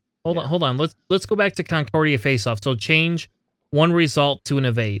to hold on. Let's go back to Concordia face-off. So change one result to an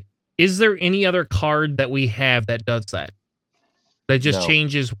evade. Is there any other card that we have that does that? That just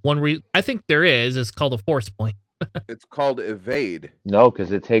changes one. I think there is. It's called a force point. It's called evade. No,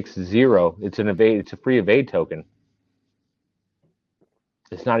 because it takes 0. It's an evade. It's a free evade token.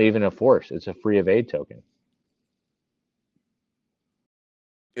 It's not even a force. It's a free evade token.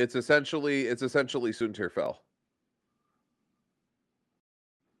 It's essentially Sunterfell.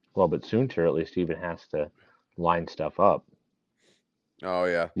 Well, but Soontir at least even has to line stuff up. Oh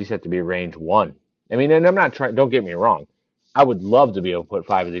yeah. You just have to be range 1. I mean, and I'm not trying. Don't get me wrong. I would love to be able to put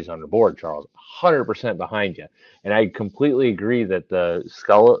 5 of these on the board, Charles. 100% behind you. And I completely agree that the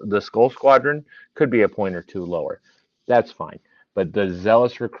Skull Squadron could be a point or 2 lower. That's fine. But the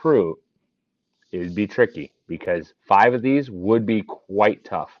Zealous Recruit, it would be tricky because 5 of these would be quite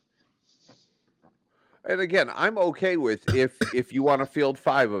tough. And again, I'm okay with if you want to field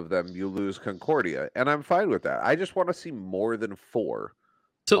 5 of them, you lose Concordia, and I'm fine with that. I just want to see more than 4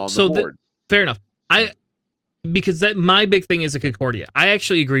 on the board. Fair enough. Because my big thing is a Concordia. I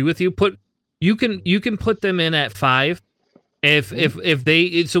actually agree with you. You can put them in at 5 if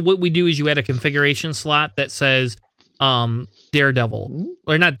they. So what we do is you add a configuration slot that says Daredevil,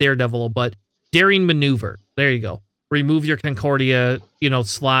 or not Daredevil, but Daring Maneuver. There you go. Remove your Concordia,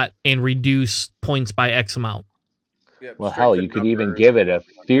 slot and reduce points by X amount. Yep, well, hell, you could even give it a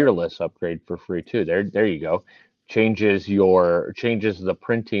Fearless upgrade for free too. There you go. Changes the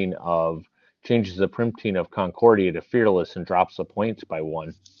printing of Concordia to Fearless and drops the points by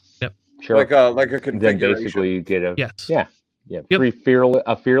 1. Yep. Sure. Like a configuration. Then basically you get Yep. Free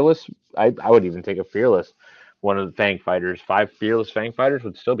Fearless. I would even take a Fearless. One of the Fang Fighters. 5 Fearless Fang Fighters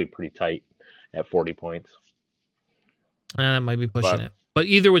would still be pretty tight at 40 points. That might be pushing it. But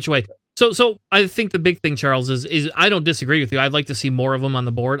either which way. So I think the big thing, Charles, is I don't disagree with you. I'd like to see more of them on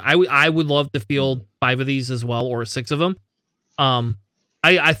the board. I would love to field 5 of these as well, or 6 of them.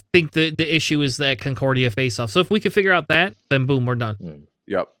 I think the issue is that Concordia face-off. So if we could figure out that, then boom, we're done.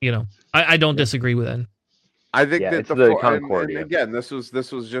 Yep. I don't disagree with it. I think that the Concordia. And again, this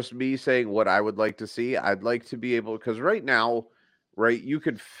was just me saying what I would like to see. I'd like to be able, because right now, you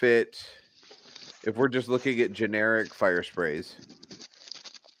could fit, if we're just looking at generic fire sprays,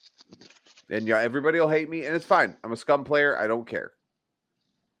 and everybody will hate me, and it's fine. I'm a scum player. I don't care.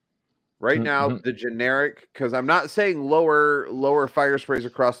 Right now, the generic, because I'm not saying lower fire sprays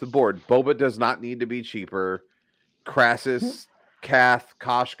across the board. Boba does not need to be cheaper. Crassus, Kath,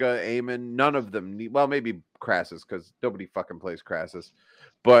 Koshka, Eamon, none of them need, well, maybe Crassus, because nobody fucking plays Crassus.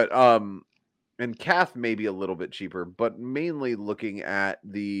 But and Kath may be a little bit cheaper, but mainly looking at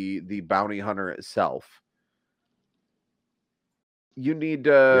the bounty hunter itself. You need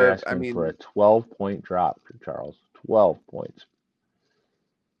You're asking for a 12-point drop, Charles. 12 points.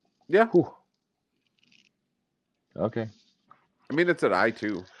 Yeah. Whew. Okay. I mean, it's an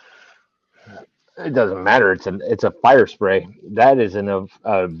I2. It doesn't matter. It's a fire spray. That is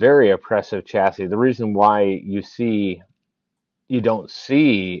a very oppressive chassis. The reason why you don't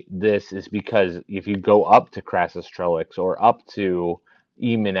see this is because if you go up to Crassus Trellix or up to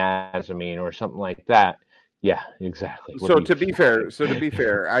Eamon Azamine or something like that, yeah, exactly. So to be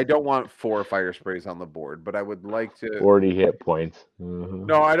fair, I don't want 4 fire sprays on the board, but I would like to 40 hit points. Mm-hmm.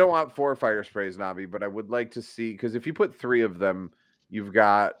 No, I don't want 4 fire sprays, Nabi, but I would like to see, because if you put 3 of them, you've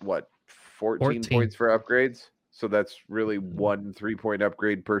got what, 14 points for upgrades. So that's really 1 3-point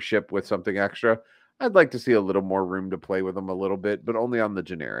upgrade per ship with something extra. I'd like to see a little more room to play with them a little bit, but only on the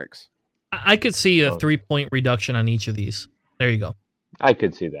generics. I could see a 3-point reduction on each of these. There you go. I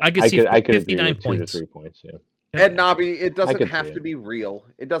could see that. I could see 59 points. 2 to 3 points. Yeah. And Nabi, it doesn't have to be real.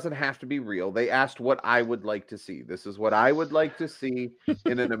 It doesn't have to be real. They asked what I would like to see. This is what I would like to see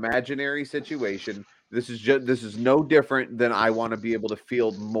in an imaginary situation. This is no different than I want to be able to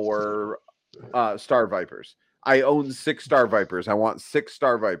field more Star Vipers. I own 6 Star Vipers. I want 6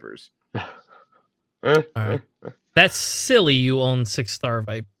 Star Vipers. All right. That's silly. You own 6 Star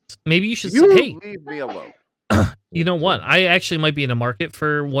Vipers. Maybe you should leave me alone. You know what? I actually might be in the market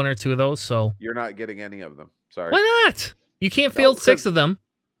for 1 or 2 of those. So you're not getting any of them. Sorry. Why not? You can't field 6 of them.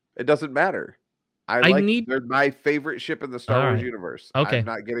 It doesn't matter. They're my favorite ship in the Star Wars universe. Okay. I'm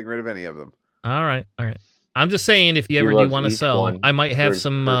not getting rid of any of them. All right. I'm just saying, if you ever do want to sell, I might have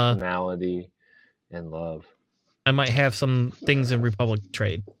some personality and love. I might have some things in Republic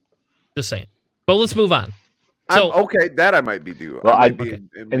trade. Just saying. But let's move on. So okay, that I might be due. Well, I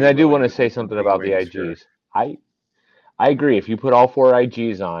do want to say something about the IGs. I agree. If you put all 4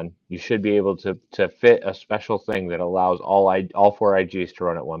 IGs on, you should be able to fit a special thing that allows all 4 IGs to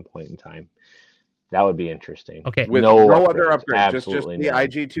run at one point in time. That would be interesting. Okay. With no other upgrade, just the none.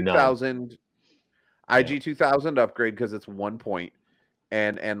 IG 2000, IG 2000 upgrade because it's 1 point,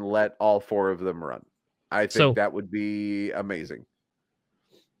 and let all 4 of them run. I think that would be amazing.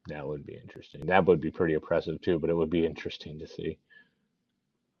 That would be interesting. That would be pretty oppressive too, but it would be interesting to see.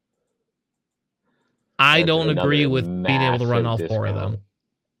 I don't agree with being able to run all 4 of them.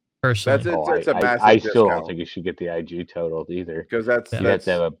 Personally, I still don't think you should get the IG total either, because you have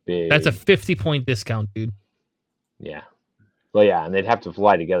to have a big. That's a 50-point discount, dude. Yeah, well, yeah, and they'd have to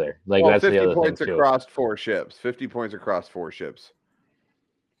fly together. Like that's the other 50 points thing across 4 ships. 50 points across 4 ships.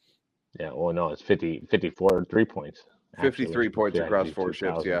 Yeah, well, no, it's 54 3 points. 53 points across 4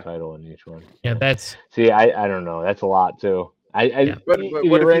 ships. Yeah, title in each one. Yeah, that's. See, I don't know. That's a lot too. But if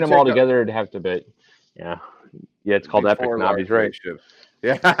you ran them all together, it'd have to be. Yeah, it's called Epic. Nabi's right. Ships.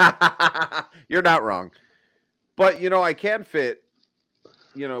 Yeah, you're not wrong. But I can fit.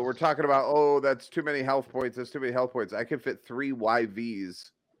 We're talking about that's too many health points. That's too many health points. I can fit 3 YVs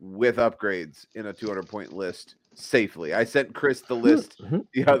with upgrades in a 200-point list safely. I sent Chris the list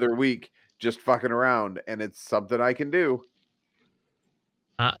the other week, just fucking around, and it's something I can do.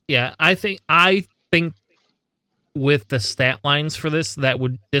 Yeah, I think with the stat lines for this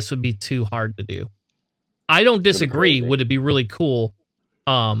would be too hard to do. I don't disagree. Would it be really cool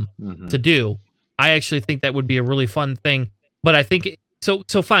to do? I actually think that would be a really fun thing. But I think so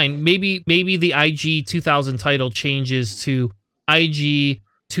fine. Maybe the IG 2000 title changes to IG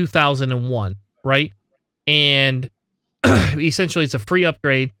 2001, right? And essentially it's a free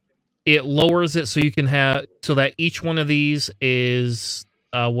upgrade. It lowers it so you can have so that each one of these is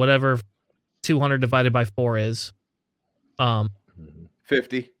whatever 200 divided by 4 is.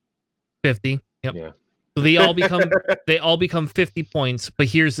 50. 50. Yep. Yeah. So they all become 50 points,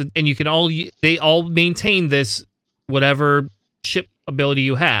 but they all maintain this whatever ship ability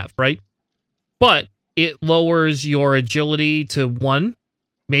you have, right? But it lowers your agility to 1.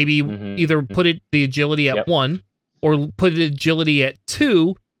 Maybe either put the agility at 1 or put the agility at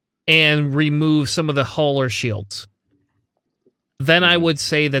 2 and remove some of the hull or shields. Then I would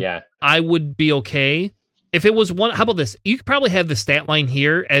say that I would be okay. If it was 1, how about this? You could probably have the stat line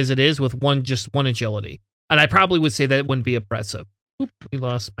here as it is with just one agility. And I probably would say that it wouldn't be oppressive. Oop, we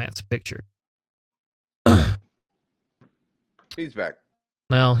lost Matt's picture. He's back.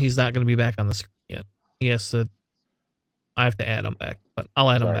 No, he's not going to be back on the screen yet. I have to add him back, but I'll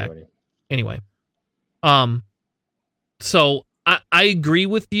add him back. Buddy. anyway, so I agree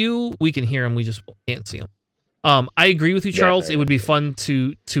with you. We can hear him. We just can't see him. I agree with you, Charles. It would be fun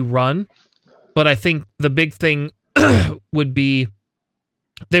to run, but I think the big thing would be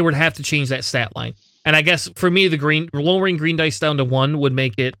they would have to change that stat line. And I guess for me, lowering green dice down to 1 would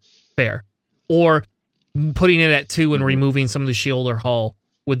make it fair, or putting it at 2 and removing some of the shield or hull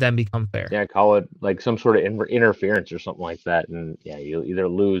would then become fair. Yeah, call it like some sort of interference or something like that, and yeah, you'll either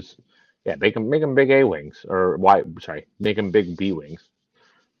lose. Yeah, make them big A wings, or make them big B wings.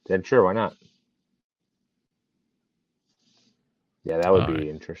 Then sure, why not? Yeah, that would be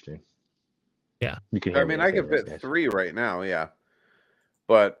interesting. Yeah, you can. I mean, I can fit 3 right now. Yeah,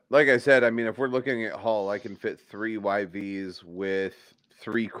 but like I said, I mean, if we're looking at hull, I can fit 3 YVs with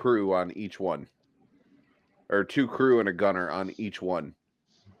 3 crew on each one, or 2 crew and a gunner on each one,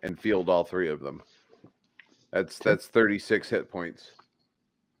 and field all 3 of them. That's 36 hit points.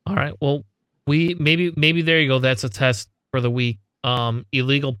 All right. Well, maybe there you go. That's a test for the week.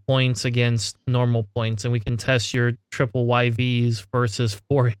 Illegal points against normal points, and we can test your triple YVs versus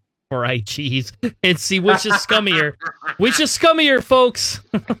 4 IGs and see which is scummier. Which is scummier, folks.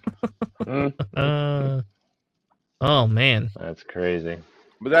 Oh man, that's crazy.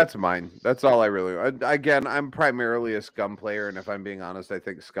 But that's mine. That's all I really. Again, I'm primarily a Scum player, and if I'm being honest, I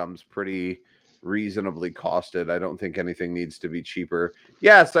think Scum's pretty reasonably costed. I don't think anything needs to be cheaper.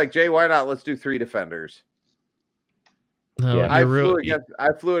 Yeah, it's like, Jay, why not? Let's do 3 defenders. No, yeah, I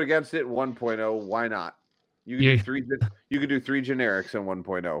flew it against it in 1.0. Why not? You could do 3. You could do 3 generics in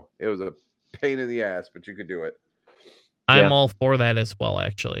 1.0. It was a pain in the ass, but you could do it. I'm all for that as well,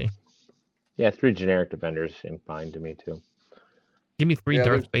 actually. Yeah, 3 generic defenders seem fine to me too. Give me 3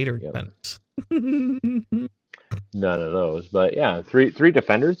 Darth Vader defenders. None of those, but yeah, 3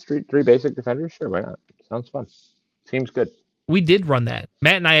 defenders, 3 basic defenders. Sure, why not? Sounds fun. Seems good. We did run that.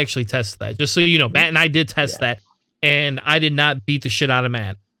 Matt and I actually tested that. Just so you know, Matt and I did test that, and I did not beat the shit out of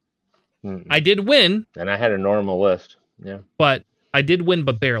Matt. I did win, and I had a normal list. Yeah, but I did win,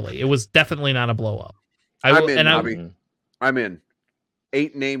 but barely. It was definitely not a blow up. I'm in.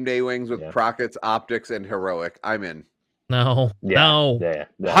 8 named A-wings with Prockets, Optics, and Heroic. I'm in. No. 100%.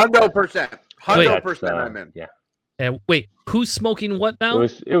 100%. I'm in. Yeah. Wait, who's smoking what now?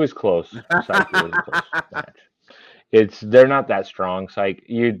 It was close. Psych, it was a close match. They're not that strong. Psych.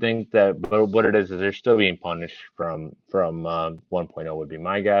 You'd think that, but what it is they're still being punished from 1.0 would be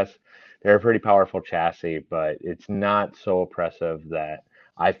my guess. They're a pretty powerful chassis, but it's not so oppressive that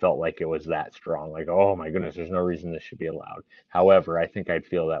I felt like it was that strong. Like, oh my goodness, there's no reason this should be allowed. However, I think I'd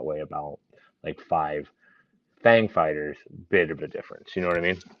feel that way about like 5 Fang Fighters. Bit of a difference. You know what I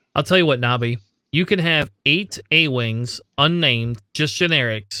mean? I'll tell you what, Nabi. You can have 8 A-Wings, unnamed, just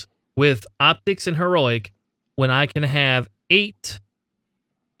generics, with Optics and Heroic, when I can have 8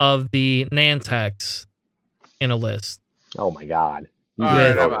 of the Nantex in a list. Oh my God.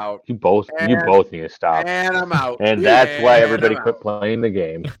 I'm out. You both need to stop. And I'm out. And that's why everybody quit playing the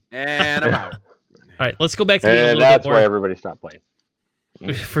game. And I'm out. All right, let's go back to the game. And that's why everybody stopped playing.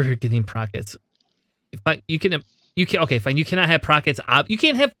 For getting Prockets. Okay, fine. You cannot have Prockets. You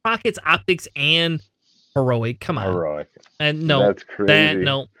can't have Prockets, Optics, and Heroic. Come on. Heroic. And no, that's crazy.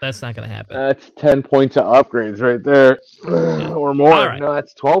 That's not going to happen. That's 10 points of upgrades right there, or more. Right. No,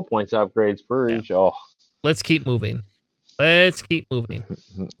 that's 12 points of upgrades for each. Oh, let's keep moving.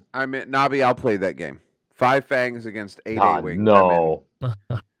 I'm in. Nabi, I'll play that game. 5 Fangs against 8 A-Wings. No.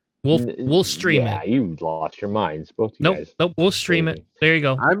 We'll stream it. Yeah, you lost your minds, both you guys. Nope. We'll stream it. There you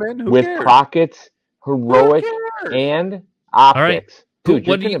go. I'm in. Who with cares? Prockets, Heroic, and Optics. All right. Dude,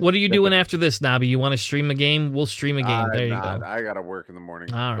 what are you doing after this, Nabi? You want to stream a game? We'll stream a game. There you go. I gotta work in the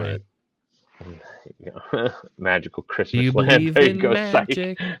morning. All right. Magical Christmas. Do you believe in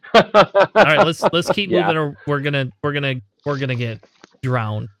magic? All right, let's keep moving, or we're gonna get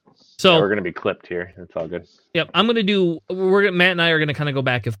drowned. So we're gonna be clipped here. That's all good. Yep, Matt and I are gonna kind of go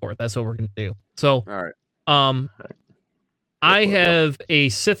back and forth. That's what we're gonna do. So, all right. I have a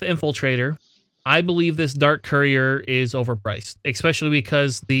Sith Infiltrator. I believe this Dark Courier is overpriced, especially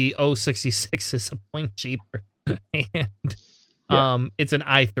because the 066 is a point cheaper, and it's an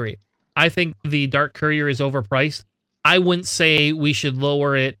i3. I think the Dark Courier is overpriced. I wouldn't say we should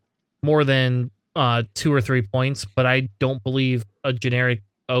lower it more than 2 or 3 points, but I don't believe a generic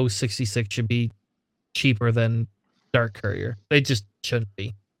 066 should be cheaper than Dark Courier. They just shouldn't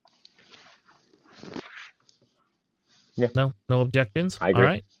be. Yeah. No objections? I agree. All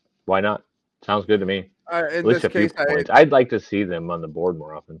right. Why not? Sounds good to me. In this case, I'd like to see them on the board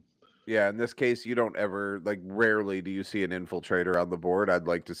more often. Yeah, in this case, you don't ever, like, rarely do you see an infiltrator on the board. I'd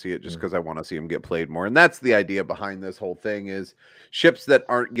like to see it just because I want to see him get played more. And that's the idea behind this whole thing is ships that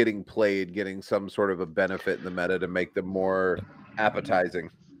aren't getting played, getting some sort of a benefit in the meta to make them more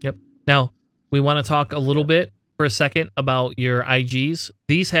appetizing. Yep. Now, we want to talk a little bit for a second about your IGs.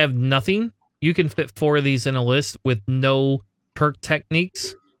 These have nothing. You can fit 4 of these in a list with no perk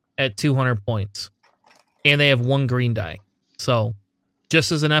techniques at 200 points. And they have 1 green die. So,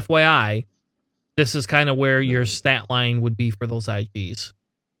 just as an FYI, this is kind of where your stat line would be for those IGs.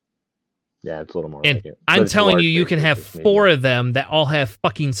 Yeah, it's a little more And like it. I'm telling you, you can have 4 of them that all have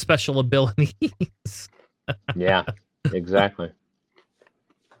fucking special abilities. Yeah, exactly.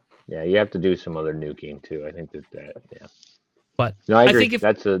 Yeah, you have to do some other nuking too. I think that yeah. But no, I agree. think if,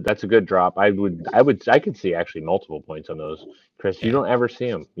 that's a good drop. I could see actually multiple points on those, Chris. You don't ever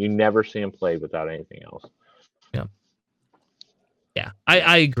see them. You never see them played without anything else. Yeah,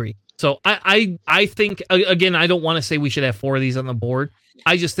 I agree. So I think, again, I don't want to say we should have 4 of these on the board.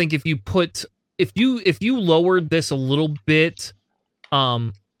 I just think if you lowered this a little bit,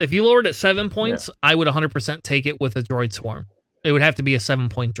 if you lowered it 7 points, I would 100% take it with a droid swarm. It would have to be a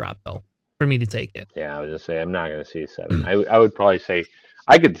 7-point drop though for me to take it. Yeah, I was just saying I'm not going to see 7. I would probably say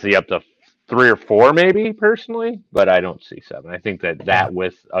I could see up to 3 or 4 maybe personally, but I don't see 7. I think that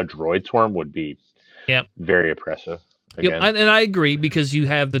with a droid swarm would be very oppressive. Yep, and I agree because you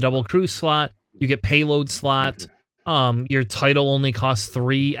have the double cruise slot, you get payload slot, your title only costs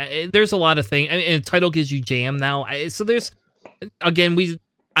 3. There's a lot of things, and title gives you jam now. So there's, again,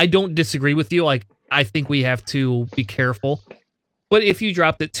 I don't disagree with you. Like, I think we have to be careful, but if you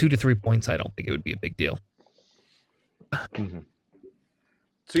dropped it 2 to 3 points, I don't think it would be a big deal.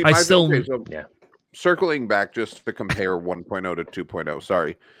 See, circling back just to compare 1.0 to 2.0.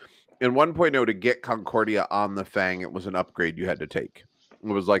 Sorry. In 1.0, to get Concordia on the Fang, it was an upgrade you had to take. It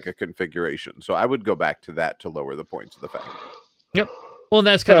was like a configuration. So I would go back to that to lower the points of the Fang. Yep. Well,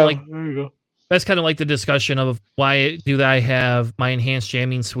 that's kind of like the discussion of why do I have my enhanced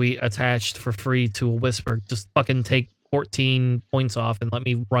jamming suite attached for free to a Whisper? Just fucking take 14 points off and let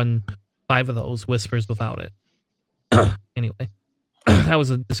me run 5 of those Whispers without it. Anyway, that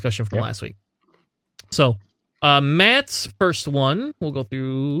was a discussion from last week. So, Matt's first one, we'll go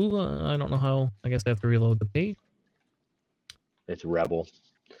through, I don't know how, I guess I have to reload the page. It's Rebel.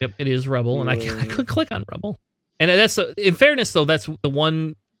 Yep, it is Rebel, and I could click on Rebel. And that's, in fairness though, that's the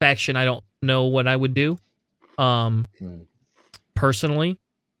one faction I don't know what I would do, personally.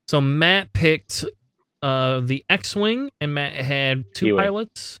 So Matt picked the X-Wing, and Matt had 2 E-wing.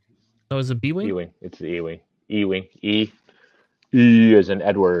 pilots. So is it B-Wing? E-Wing, it's the E-Wing. E-Wing, E as in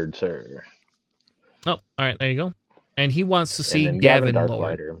Edward, sir. Oh, all right, there you go. And he wants to see Gavin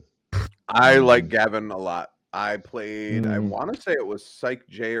lower. I like Gavin a lot. I played, I want to say it was Psych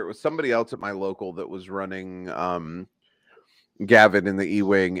J, or it was somebody else at my local that was running Gavin in the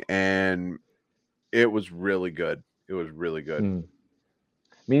E-Wing, and it was really good. It was really good. I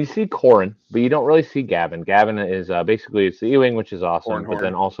mean, you see Corrin, but you don't really see Gavin. Gavin is basically, it's the E-Wing, which is awesome. But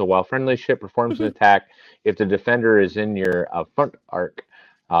then also, while friendly ship performs an attack, if the defender is in your front arc,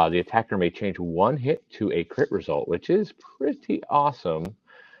 the attacker may change 1 hit to a crit result, which is pretty awesome.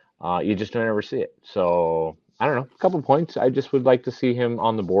 You just don't ever see it. So, I don't know, a couple points. I just would like to see him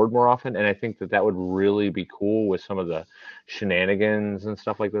on the board more often, and I think that would really be cool with some of the shenanigans and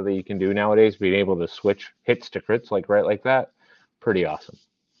stuff like that you can do nowadays. Being able to switch hits to crits like that, pretty awesome.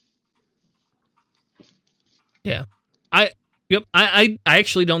 Yeah. I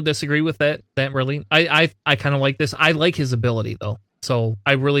actually don't disagree with that really. I kind of like this. I like his ability though. So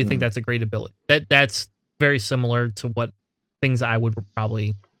I really think that's a great ability. That's very similar to what things I would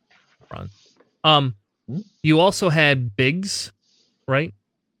probably run. You also had Biggs, right?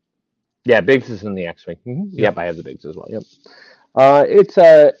 Yeah, Biggs is in the X-Wing. Yep, I have the Biggs as well. Yep.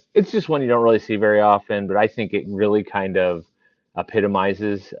 It's just one you don't really see very often, but I think it really kind of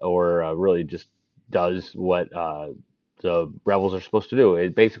epitomizes or really just does what the Rebels are supposed to do.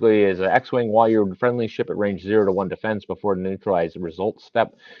 It basically is an X-Wing while you're friendly ship at range 0 to 1 defense before the neutralize result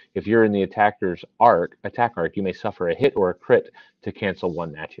step. If you're in the attacker's attack arc, you may suffer a hit or a crit to cancel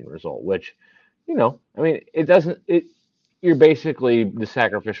 1 matching result, which, I mean, you're basically the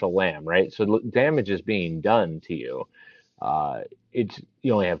sacrificial lamb, right? So damage is being done to you.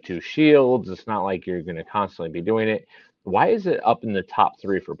 You only have 2 shields. It's not like you're going to constantly be doing it. Why is it up in the top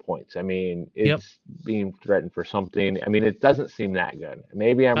 3 for points? I mean, it's being threatened for something. I mean, it doesn't seem that good.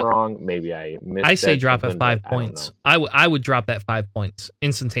 Maybe I'm wrong. Maybe I missed. I say drop at 5 points. I would drop that 5 points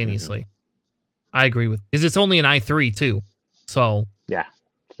instantaneously. I agree with, because it's only an I3 too. So yeah,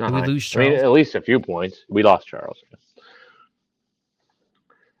 it's not we lose Charles? I mean, at least a few points. We lost Charles.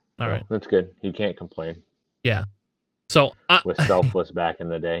 All right. That's good. You can't complain. So With Selfless back in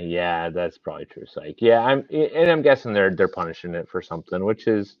the day. Yeah, that's probably true, Psych. Yeah, I'm guessing they're punishing it for something, which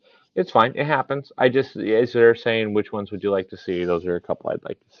is it's fine. It happens. I just as they're saying which ones would you like to see? Those are a couple I'd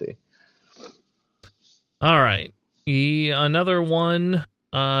like to see. all right. Another one.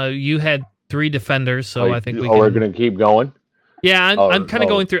 You had 3 defenders, so I think we can. We're gonna keep going. Yeah, I'm kind of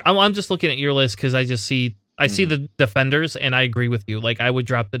going through. I'm just looking at your list because I see Mm-hmm. the defenders, and I agree with you. Like I would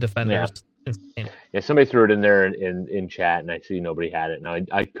drop the defenders. Yeah, somebody threw it in there in chat, and I see nobody had it. And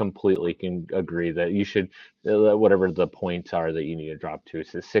I completely can agree that you should whatever the points are that you need to drop to.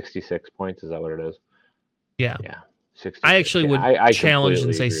 Is it 66 points? Is that what it is? Yeah. Yeah. 66. I actually would I challenge and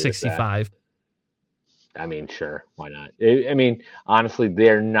completely say agree with that. 65. I mean, sure, why not? I mean, honestly,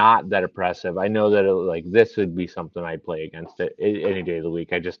 they're not that oppressive. I know that like this would be something I'd play against it any day of the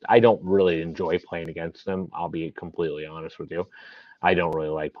week. I don't really enjoy playing against them. I'll be completely honest with you. I don't really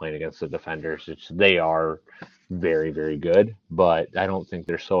like playing against the defenders. They are very, very good, but I don't think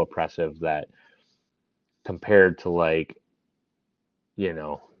they're so oppressive that compared to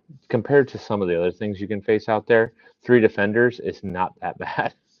compared to some of the other things you can face out there, 3 defenders is not that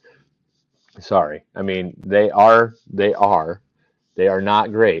bad. Sorry. I mean, they are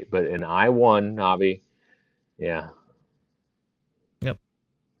not great, but in I1, Nobby, yeah. Yep.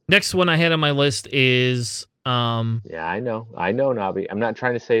 Next one I had on my list is Yeah, I know, Nobby. I'm not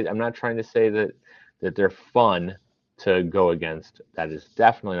trying to say that they're fun to go against. That is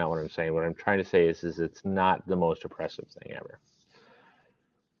definitely not what I'm saying. What I'm trying to say is it's not the most oppressive thing ever.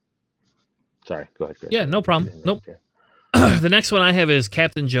 Sorry, go ahead, Chris. Yeah, no problem. Nope. The next one I have is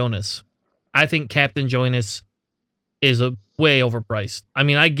Captain Jonas. I think Captain Jonas is way overpriced. I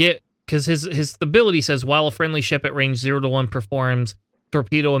mean, I get because his ability says while a friendly ship at range 0 to 1 performs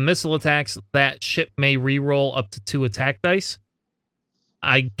torpedo and missile attacks, that ship may reroll up to 2 attack dice.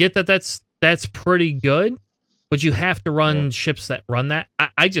 I get that's pretty good, but you have to run ships that run that.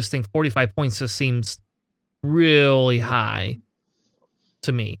 I just think 45 points just seems really high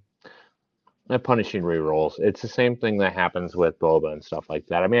to me. Punishing rerolls. It's the same thing that happens with Boba and stuff like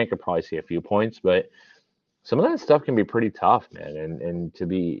that. I mean, I could probably see a few points, but some of that stuff can be pretty tough, man. And to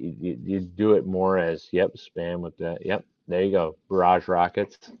be, you do it more as, spam with that. Yep, there you go. Barrage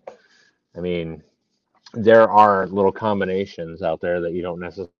rockets. I mean, there are little combinations out there that you don't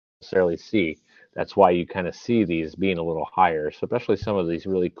necessarily see. That's why you kind of see these being a little higher, so especially some of these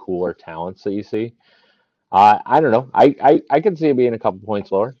really cooler talents that you see. I don't know. I can see it being a couple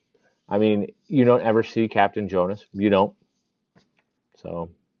points lower. I mean, you don't ever see Captain Jonas. You don't. So,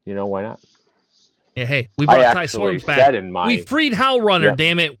 why not? Yeah, hey, we brought Ty Swarms back. We freed Howl Runner,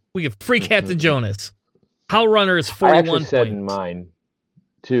 damn it. We could free Captain Jonas. Howl Runner is 41 points. I actually said in mine,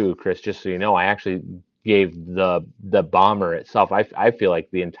 too, Chris, just so you know, I actually gave the bomber itself. I feel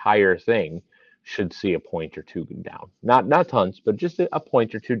like the entire thing should see a point or 2 down. Not tons, but just a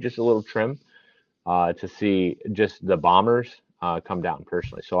point or 2, just a little trim to see just the bombers come down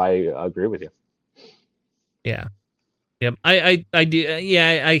personally. So I agree with you. Yeah. Yep. I do.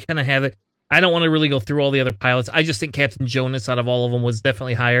 Yeah, I kind of have it. I don't want to really go through all the other pilots. I just think Captain Jonas out of all of them was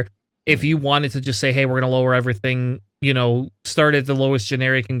definitely higher. If you wanted to just say, hey, we're going to lower everything, start at the lowest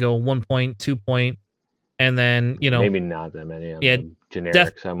generic and go 1 point, 2 point, and then, maybe not that many.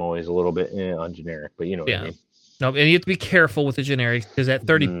 Generics. I'm always a little bit on generic, but what I mean. No, and you have to be careful with the generics because at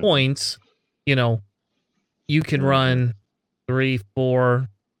 30 points, you can run 3, 4.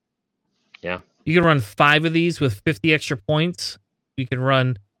 Yeah. You can run 5 of these with 50 extra points. You can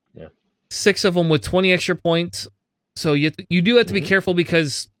run 6 of them with 20 extra points. So you do have to be careful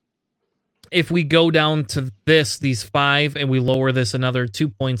because if we go down to these 5 and we lower this another 2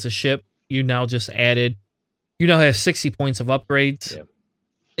 points a ship, you now have 60 points of upgrades.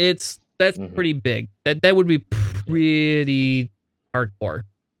 Yeah. That's pretty big. That would be pretty hardcore.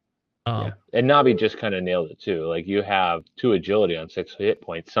 And Nobby just kind of nailed it too. Like you have 2 agility on 6 hit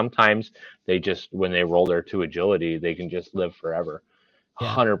points. Sometimes when they roll their 2 agility, they can just live forever.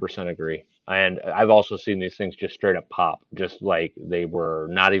 100% agree. And I've also seen these things just straight up pop, just like they were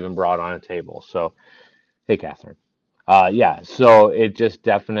not even brought on a table. So, hey, Catherine. So it just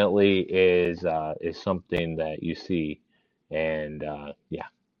definitely is something that you see, and Yep.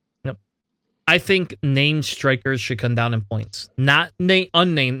 I think named strikers should come down in points, not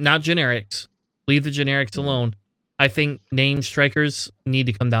unnamed, not generics. Leave the generics alone. I think named strikers need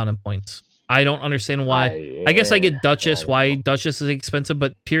to come down in points. I don't understand why. I guess I get Duchess. Why Duchess is expensive,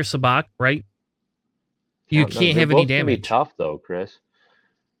 but Pir Sabak, right? You can't have any damage. Be tough though, Chris.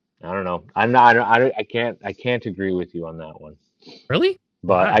 I don't know. I'm not. I can't agree with you on that one. Really?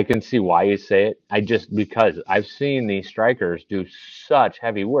 But Ah, I can see why you say it. Because I've seen these strikers do such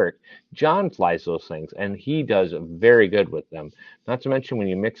heavy work. John flies those things, and he does very good with them. Not to mention when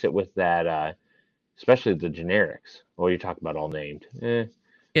you mix it with that, especially the generics. Well, you talk about all named. yeah,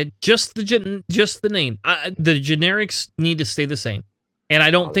 just just the name. The generics need to stay the same. And I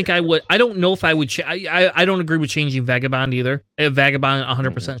don't Oh, think they're I would. gross. I don't know if I would. I don't agree with changing Vagabond either. Vagabond Hmm.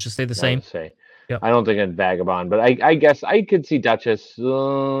 100% should stay the I same. would say. Yep. I don't think I'd Vagabond, but I guess I could see Duchess.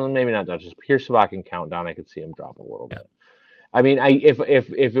 Maybe not Duchess. Pierce Sabak and Countdown. I could see him drop a little Yeah. bit. I mean, if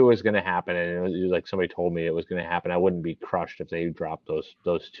it was going to happen, and it was like somebody told me it was going to happen, I wouldn't be crushed if they dropped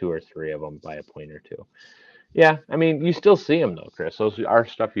those two or three of them by a point or two. Yeah, I mean, you still see them though, Chris. Those are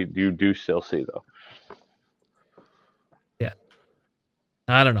stuff you do still see though. Yeah.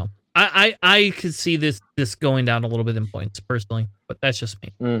 I don't know. I could see this going down a little bit in points personally, but that's just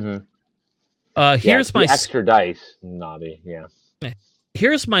me. Mm-hmm. Yeah, it's Here's my the extra dice, naughty. Yeah.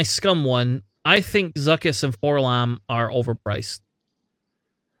 here's my scum one. I think Zuckuss and Forlom are overpriced.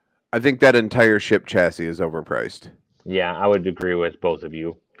 I think that entire ship chassis is overpriced. Yeah, I would agree with both of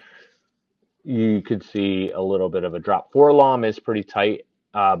you. You could see a little bit of a drop. Forlom is pretty tight,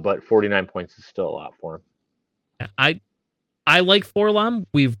 but 49 points is still a lot for him. I like Forlom.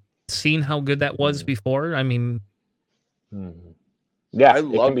 We've seen how good that was Mhm. before. I mean, Mhm. Yeah, I it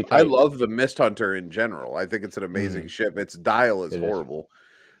can be I tight. love the Mist Hunter in general. I think it's an amazing ship. Its dial is It is. horrible.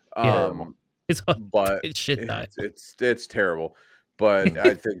 Terrible. it's a But shit die. it's terrible. But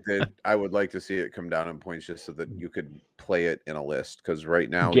I think that I would like to see it come down in points just so that you could play it in a list. Because right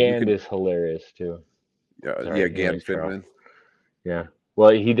now you Gand could, is hilarious too. Sorry, Gan anyways, Charles. Finman. Yeah. Well,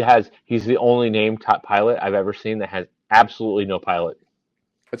 he's the only named top pilot I've ever seen that has absolutely no pilot.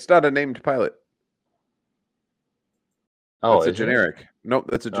 It's not a named pilot. Oh, That's a is it? generic. Nope,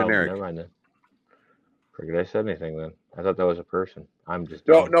 that's a Oh, generic. never mind then. Forget I said anything then. I thought that was a person. I'm just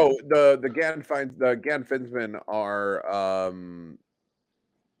No, dumb. no, the Gan Finsmen are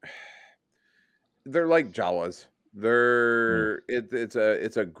they're like Jawas.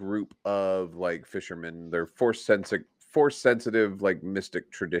 It's a group of like fishermen. They're force sensitive like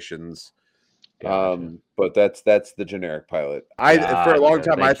mystic traditions. Gotcha. But that's the generic pilot. For a long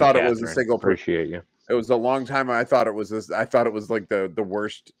time I Thank you, thought it was a Catherine. single Appreciate you. it was a long time I thought it was this I thought it was like the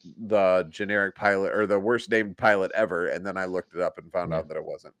worst the generic pilot or the worst named pilot ever, and then I looked it up and found out that it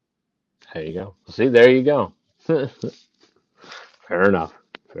wasn't. There you go. See, there you go. Fair enough.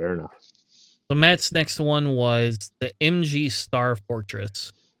 Fair enough. So Matt's next one was the MG Star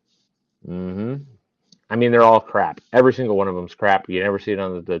Fortress. Mm-hmm. I mean, they're all crap. Every single one of them's crap. You never see it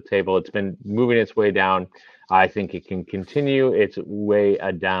on the table. It's been moving its way down. I think it can continue its way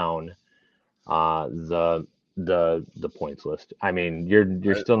down the points list. I mean,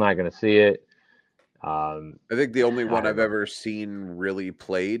 you're still not going to see it. I think the only one I I've don't know. ever seen really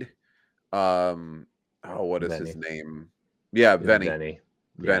played. What is his Venny. name? Yeah, Venny. Venny.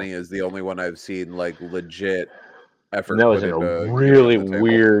 Venny is the only one I've seen like legit effort And that was put in a into really giving it the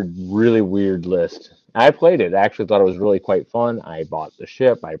table. really weird list. I played it. I actually thought it was really quite fun. I bought the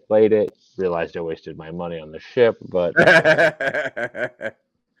ship. I played it. Realized I wasted my money on the ship, but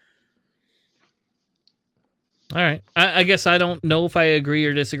All right. I guess I don't know if I agree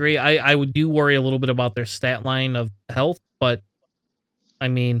or disagree. I would do worry a little bit about their stat line of health, but I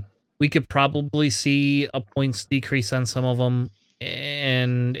mean, we could probably see a points decrease on some of them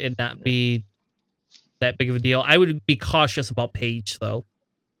and it not be that big of a deal. I would be cautious about Paige, though.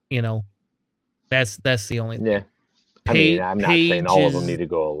 You know, that's the only thing. yeah. I mean, I'm not saying all of them need to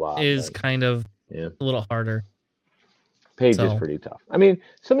go a lot. Is but, kind of yeah. a little harder. Paige So- is pretty tough. I mean,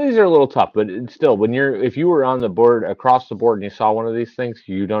 some of these are a little tough, but still, if you were on the board across the board and you saw one of these things,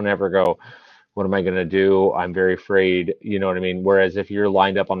 you don't ever go, "What am I going to do? I'm very afraid." You know what I mean? Whereas if you're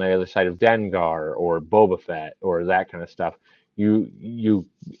lined up on the other side of Dengar or Boba Fett or that kind of stuff, you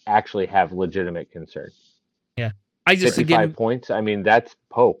actually have legitimate concern. I just 55 points. I mean, that's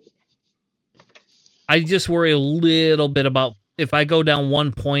Pope. I just worry a little bit about if I go down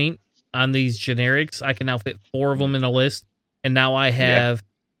 1 point on these generics, I can now fit 4 of them in a list, and now I have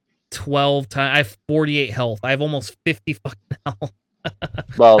 12 times. I have 48 health. I have almost 50 fucking health.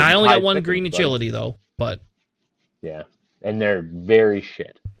 Well, I only got tide 1 thickens, green buddy. agility though, but Yeah, and they're very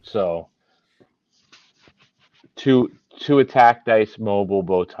shit. So, two attack dice, mobile,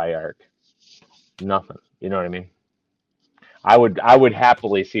 bow tie arc, nothing. You know what I mean? I would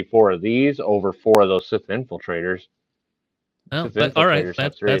happily see 4 of these over 4 of those Sith infiltrators. oh, Sith all right, infiltrators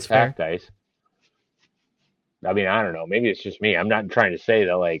have 3 that's fair. attack dice. I mean, I don't know. Maybe it's just me. I'm not trying to say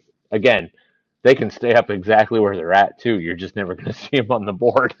that. Like, again, they can stay up exactly where they're at too. You're just never going to see them on the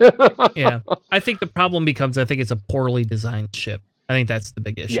board. Yeah, I think the problem becomes I think it's a poorly designed ship. I think that's the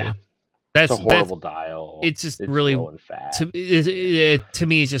big issue. Yeah. That's It's a horrible dial. It's just It's really slow and fast. to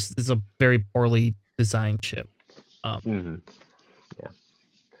me. It's a very poorly designed ship. Mhm.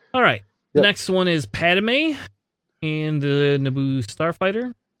 All right. The Yep. next one is Padme and the Naboo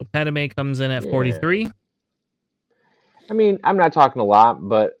Starfighter. So Padme comes in at Yeah. 43. I mean, I'm not talking a lot,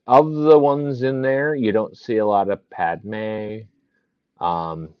 but of the ones in there, you don't see a lot of Padme.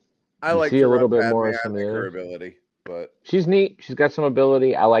 I You like see to a little run bit Padme. more I of some of like the her others. ability, but She's neat. She's got some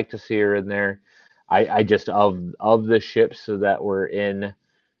ability. I like to see her in there. I just of the ships that were in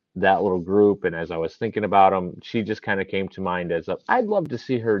that little group, and as I was thinking about them, she just kind of came to mind as I'd love to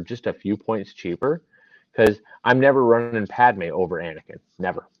see her just a few points cheaper, because I'm never running Padme over Anakin.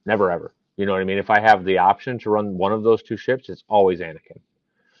 Never, never, ever. You know what I mean? If I have the option to run one of those two ships, it's always Anakin.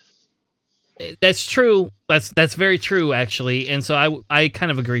 That's true. That's very true, actually. And so I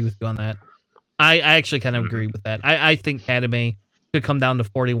kind of agree with you on that. I actually kind of agree with that. I think Padme could come down to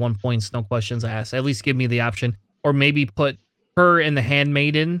 41 points, no questions asked. At least give me the option, or maybe put her and the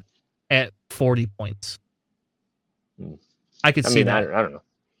Handmaiden at 40 points. I could see that. I don't know.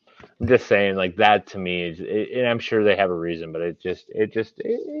 I'm just saying, like, that to me is, and I'm sure they have a reason, but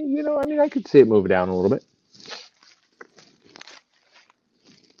you know, I mean, I could see it move down a little bit.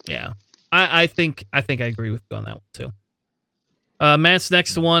 Yeah, I think I agree with you on that one too. Matt's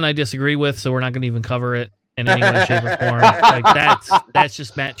next one I disagree with, so we're not going to even cover it in any way, shape, or form. Like that's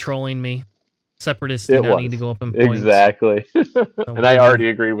just Matt trolling me. Separatists do not need to go up in points. Exactly. And I already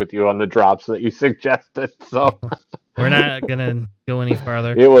agree with you on the drops that you suggested, so we're not gonna go any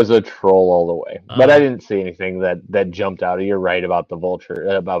farther. It was a troll all the way, but I didn't see anything that jumped out. You're right about the Vulture,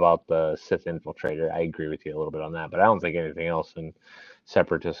 about the Sith Infiltrator. I agree with you a little bit on that, but I don't think anything else in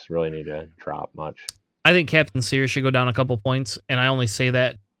Separatists really need to drop much. I think Captain Sear should go down a couple points, and I only say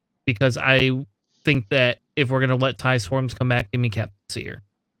that because I think that if we're gonna let TIE Swarms come back, give me Captain Sear.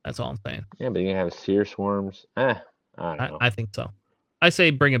 That's all I'm saying. Yeah, but you have Sear Swarms. I don't know. I think so. I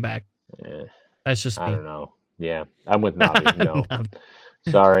say bring it back. That's just me. I don't know. Yeah, I'm with Navi. No,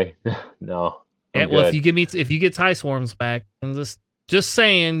 sorry, no. Yeah, well, if you get TIE Swarms back, and just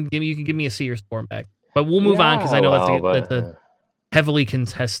saying, you can give me a Seer Swarm back. But we'll move on because I know that's a heavily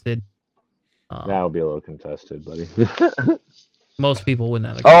contested. That would be a little contested, buddy. Most people would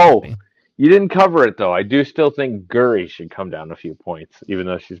not agree with me. You didn't cover it though. I do still think Guri should come down a few points, even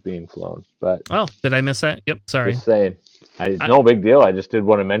though she's being flown. But did I miss that? Yep, sorry. Just saying, no big deal. I just did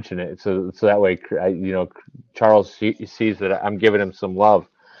want to mention it, so that way, Charles sees that I'm giving him some love.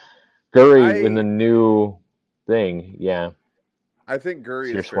 Guri in the new thing, yeah. I think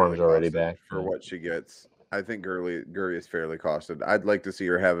Guri is already back for what she gets. I think Guri is fairly costed. I'd like to see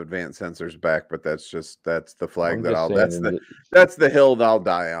her have advanced sensors back, but that's the flag that's the hill that I'll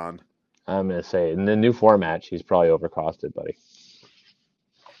die on. I'm gonna say in the new format, she's probably overcosted, buddy.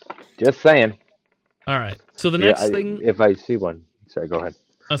 Just saying. All right. So the next thing, if I see one, sorry, go ahead.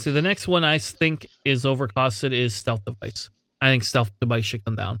 So the next one I think is overcosted is Stealth Device. I think Stealth Device should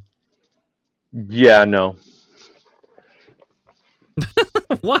come down. Yeah, no.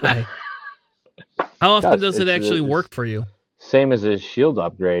 Why? How often does it actually work for you? Same as a shield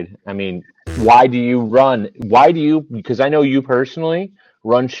upgrade. I mean, why do you because I know you personally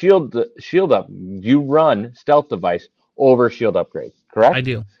run shield up. You run Stealth Device over shield upgrade, correct? I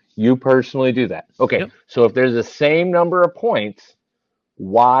do. You personally do that. Okay. Yep. So if there's the same number of points,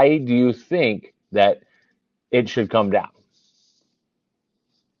 why do you think that it should come down?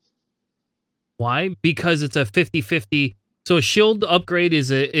 Why? Because it's a 50-50. So a shield upgrade is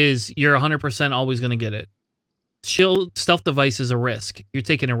you're 100% always going to get it. Stealth Device is a risk. You're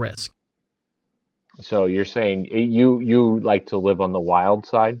taking a risk. So you're saying you like to live on the wild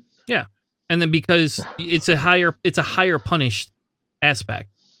side? Yeah. And then because it's a higher punished aspect.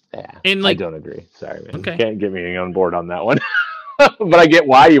 Yeah. And I don't agree. Sorry, man. Okay. You can't get me on board on that one. But I get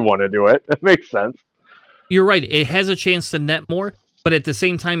why you want to do it. That makes sense. You're right. It has a chance to net more, but at the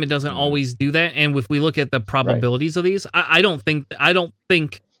same time, it doesn't always do that. And if we look at the probabilities of these, I don't think that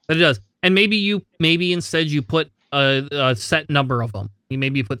it does. And maybe instead you put a set number of them.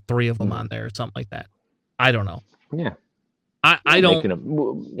 Maybe you put 3 of them on there or something like that. I don't know. Yeah. I don't.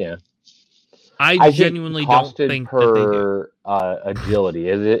 I genuinely don't think per agility.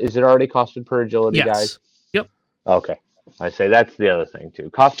 Is it already costed per agility, guys? Yep. Okay. I say that's the other thing too.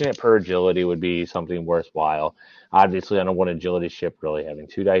 Costing it per agility would be something worthwhile. Obviously, on a 1 agility ship, really having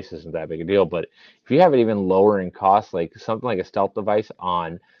 2 dice isn't that big a deal. But if you have it even lower in cost, like something like a Stealth Device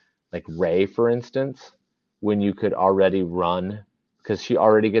on, like Rey, for instance, when you could already run, because she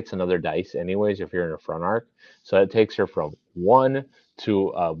already gets another dice anyways if you're in a front arc, so it takes her from 1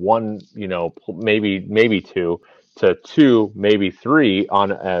 to 1, maybe 2 to 2, maybe 3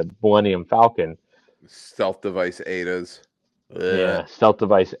 on a Millennium Falcon. Stealth device Adas. Yeah, stealth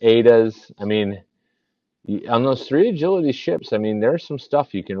device Adas. I mean, on those 3 agility ships, I mean, there's some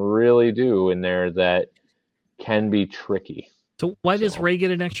stuff you can really do in there that can be tricky. So why does Ray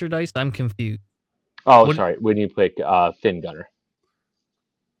get an extra dice? I'm confused. Oh, sorry. When you pick Finn Gunner.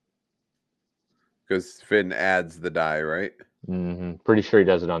 Because Finn adds the die, right? Pretty sure he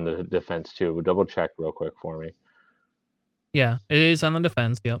does it on the defense too. But double check real quick for me. Yeah, it is on the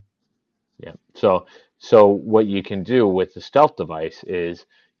defense. Yep. Yeah. So what you can do with the stealth device is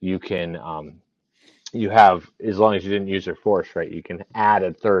you can you have, as long as you didn't use your force, right, you can add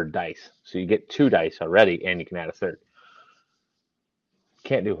a 3rd dice. So you get 2 dice already, and you can add a 3rd.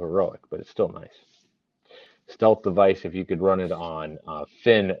 Can't do heroic, but it's still nice. Stealth device, if you could run it on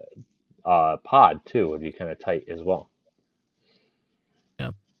Finn pod too, would be kind of tight as well. Yeah.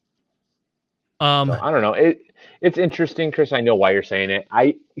 So, I don't know. It's interesting, Chris. I know why you're saying it.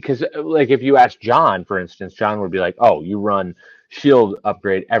 Because like if you ask John, for instance, John would be like, "Oh, you run shield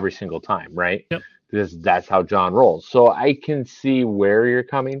upgrade every single time, right?" Yep. Because that's how John rolls. So I can see where you're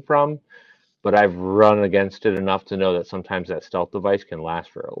coming from, but I've run against it enough to know that sometimes that stealth device can last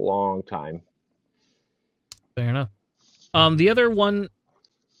for a long time. Fair enough. The other one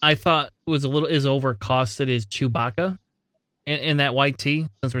I thought is overcosted is Chewbacca in that YT,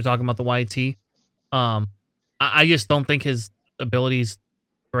 since we're talking about the YT. I just don't think his ability's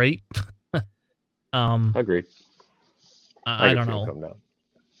great. Agreed. I don't know.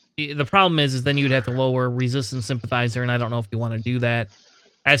 The problem is then you'd have to lower resistance sympathizer, and I don't know if you want to do that.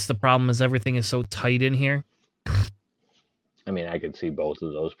 That's the problem, is everything is so tight in here. I mean, I could see both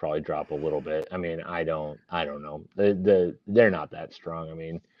of those probably drop a little bit. I mean, I don't know. They're not that strong. I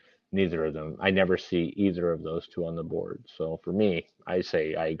mean, neither of them. I never see either of those 2 on the board. So for me, I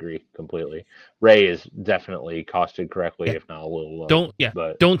say I agree completely. Ray is definitely costed correctly, if not a little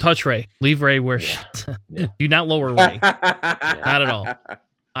low. Don't touch Ray. Leave Ray where do not lower Ray. Not at all.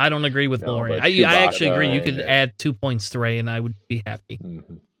 I don't agree with lowering. I actually agree. You could add 2 points to Ray, and I would be happy.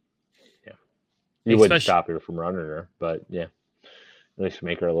 Yeah, you wouldn't stop her from running her, but yeah, at least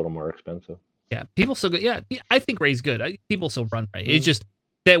make her a little more expensive. Yeah, people still good. Yeah, I think Ray's good. People still run Ray. It's just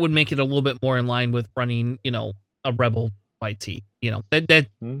that would make it a little bit more in line with running, a Rebel YT. That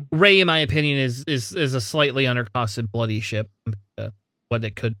Ray, in my opinion, is a slightly undercosted bloody ship.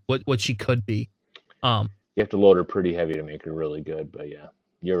 What she could be. You have to load her pretty heavy to make her really good, but yeah.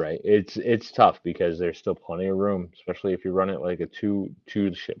 You're right. It's tough because there's still plenty of room, especially if you run it like a two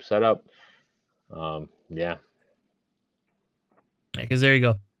ship setup. Yeah. Because there you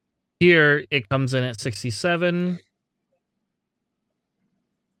go. Here it comes in at 67.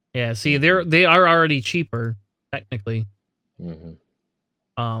 Yeah. See, they are already cheaper technically.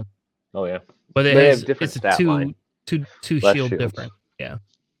 Oh yeah. But it's a two shield different. Yeah.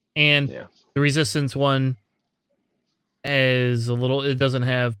 And the resistance one is a little, it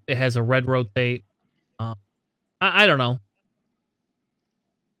has a red rotate. I don't know.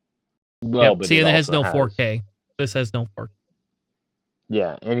 Well, but see, and it has no 4K. This has no 4K.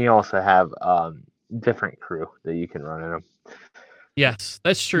 Yeah, and you also have different crew that you can run in them. Yes,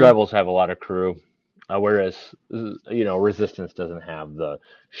 that's true. Rebels have a lot of crew, whereas Resistance doesn't have the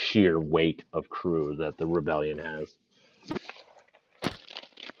sheer weight of crew that the Rebellion has.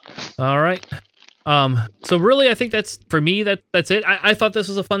 All right. So really, I think that's it. I thought this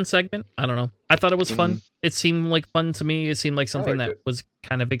was a fun segment. I don't know. I thought it was fun. It seemed like fun to me. It seemed like something that was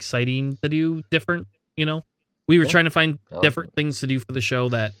kind of exciting to do, different. We were trying to find different things to do for the show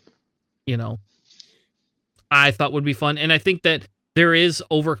that, I thought would be fun. And I think that there is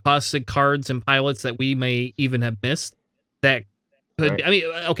overcosted cards and pilots that we may even have missed that could be, I mean,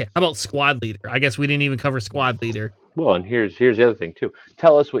 okay, how about squad leader? I guess we didn't even cover squad leader. Well, and here's the other thing too.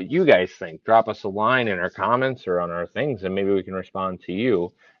 Tell us what you guys think. Drop us a line in our comments or on our things, and maybe we can respond to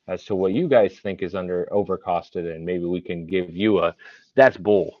you as to what you guys think is overcosted, and maybe we can give you a that's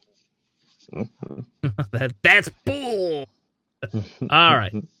bull. That's bull. All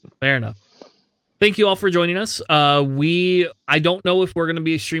right, fair enough. Thank you all for joining us. I don't know if we're going to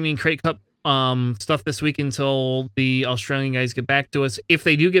be streaming Crate Cup stuff this week until the Australian guys get back to us. If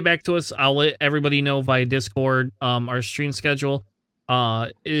they do get back to us, I'll let everybody know via Discord our stream schedule. So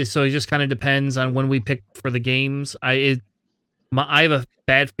it just kind of depends on when we pick for the games. I have a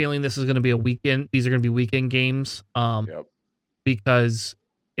bad feeling this is going to be a weekend. These are going to be weekend games. Because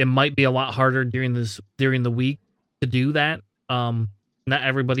it might be a lot harder during the week to do that. Not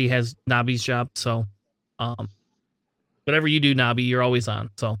everybody has Nobby's job, so whatever you do, Nobby, you're always on.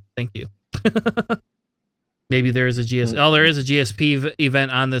 So thank you. Maybe there is a there is a GSP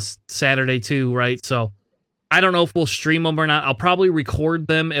event on this Saturday too, right? So I don't know if we'll stream them or not. I'll probably record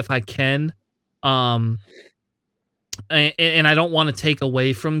them if I can. And I don't want to take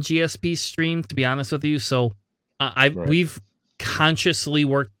away from GSP stream, to be honest with you. So we've consciously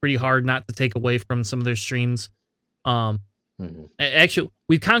worked pretty hard not to take away from some of their streams. Actually,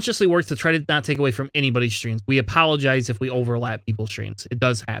 we've consciously worked to try to not take away from anybody's streams. We apologize if we overlap people's streams. It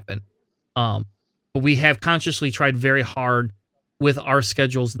does happen. But we have consciously tried very hard with our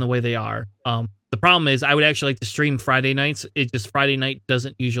schedules and the way they are. The problem is I would actually like to stream Friday nights. It just Friday night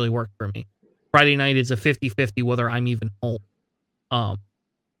doesn't usually work for me. Friday night is a 50-50 whether I'm even home.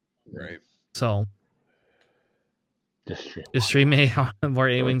 Right. So this stream may have more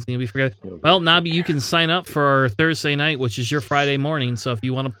A-Wings need to be forgotten. Well, Nabi, you can sign up for our Thursday night, which is your Friday morning. So if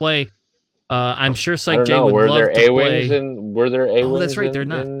you want to play, I'm sure Psych J would love to play. Were there A-Wings oh, that's right, they're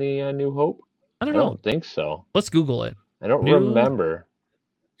not. in the New Hope? I I don't know. don't think so. Let's Google it. I don't remember.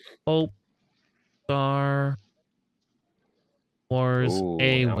 Hope Star Wars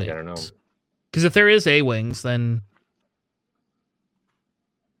A-Wings. Because if there is A-Wings, then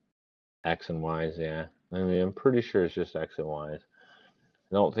X and Y's, yeah. I mean, I'm pretty sure it's just X and Y's.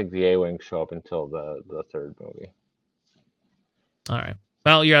 I don't think the A-Wings show up until the third movie. All right.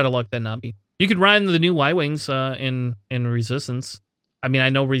 Well, you're out of luck then, Nabi. You could ride the new Y-Wings in Resistance. I mean, I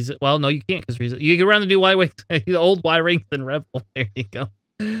know well, no, you can't because you can run the new Y-Wings, the old Y-Wings in Rebel. There you go.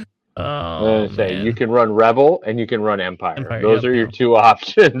 Oh, man. You can run Rebel and you can run Empire. Those are your two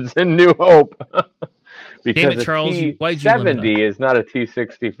options in New Hope. Because damn it, Charles, a T-70 is not a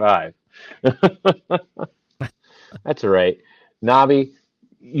T-65. That's all right. Nabi,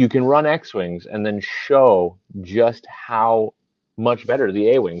 you can run X-Wings and then show just how much better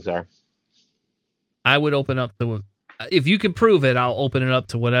the A-Wings are. I would open up the... If you can prove it, I'll open it up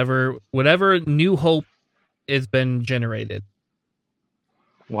to whatever New Hope has been generated.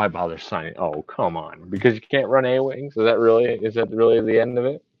 Why bother signing? Oh, come on. Because you can't run A-Wings? Is that really the end of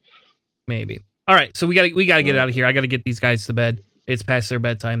it? Maybe. All right, so we gotta get it out of here. I gotta get these guys to bed. It's past their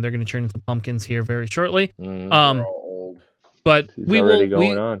bedtime. They're gonna turn into pumpkins here very shortly. But we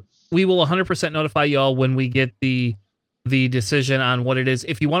will 100% notify y'all when we get the decision on what it is.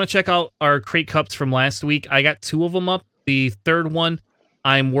 If you want to check out our crate cups from last week, I got 2 of them up. The third one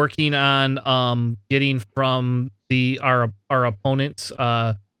I'm working on getting from our opponents.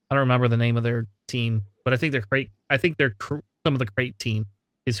 I don't remember the name of their team, but I think they're some of the crate team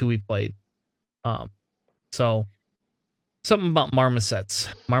is who we played. So something about marmosets,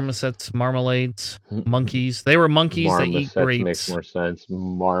 marmalades, monkeys. They were monkeys that eat grapes. Makes more sense.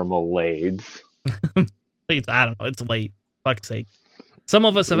 Marmalades. I don't know. It's late. Fuck's sake. Some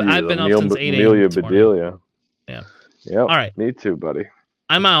of us have. I've been up since 8 a.m. Amelia Bedelia. Yeah. Yep. All right. Me too, buddy.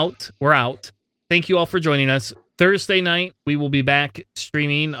 I'm out. We're out. Thank you all for joining us. Thursday night we will be back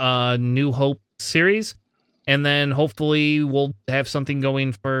streaming New Hope series, and then hopefully we'll have something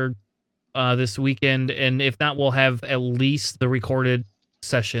going for this weekend. And if not, we'll have at least the recorded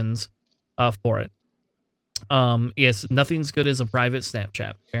sessions for it. Yes, nothing's good as a private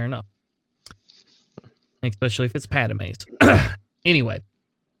Snapchat. Fair enough. Especially if it's Padme's. Anyway,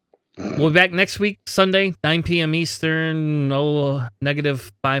 we'll be back next week, Sunday, 9 p.m. Eastern, -500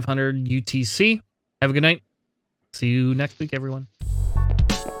 UTC. Have a good night. See you next week, everyone.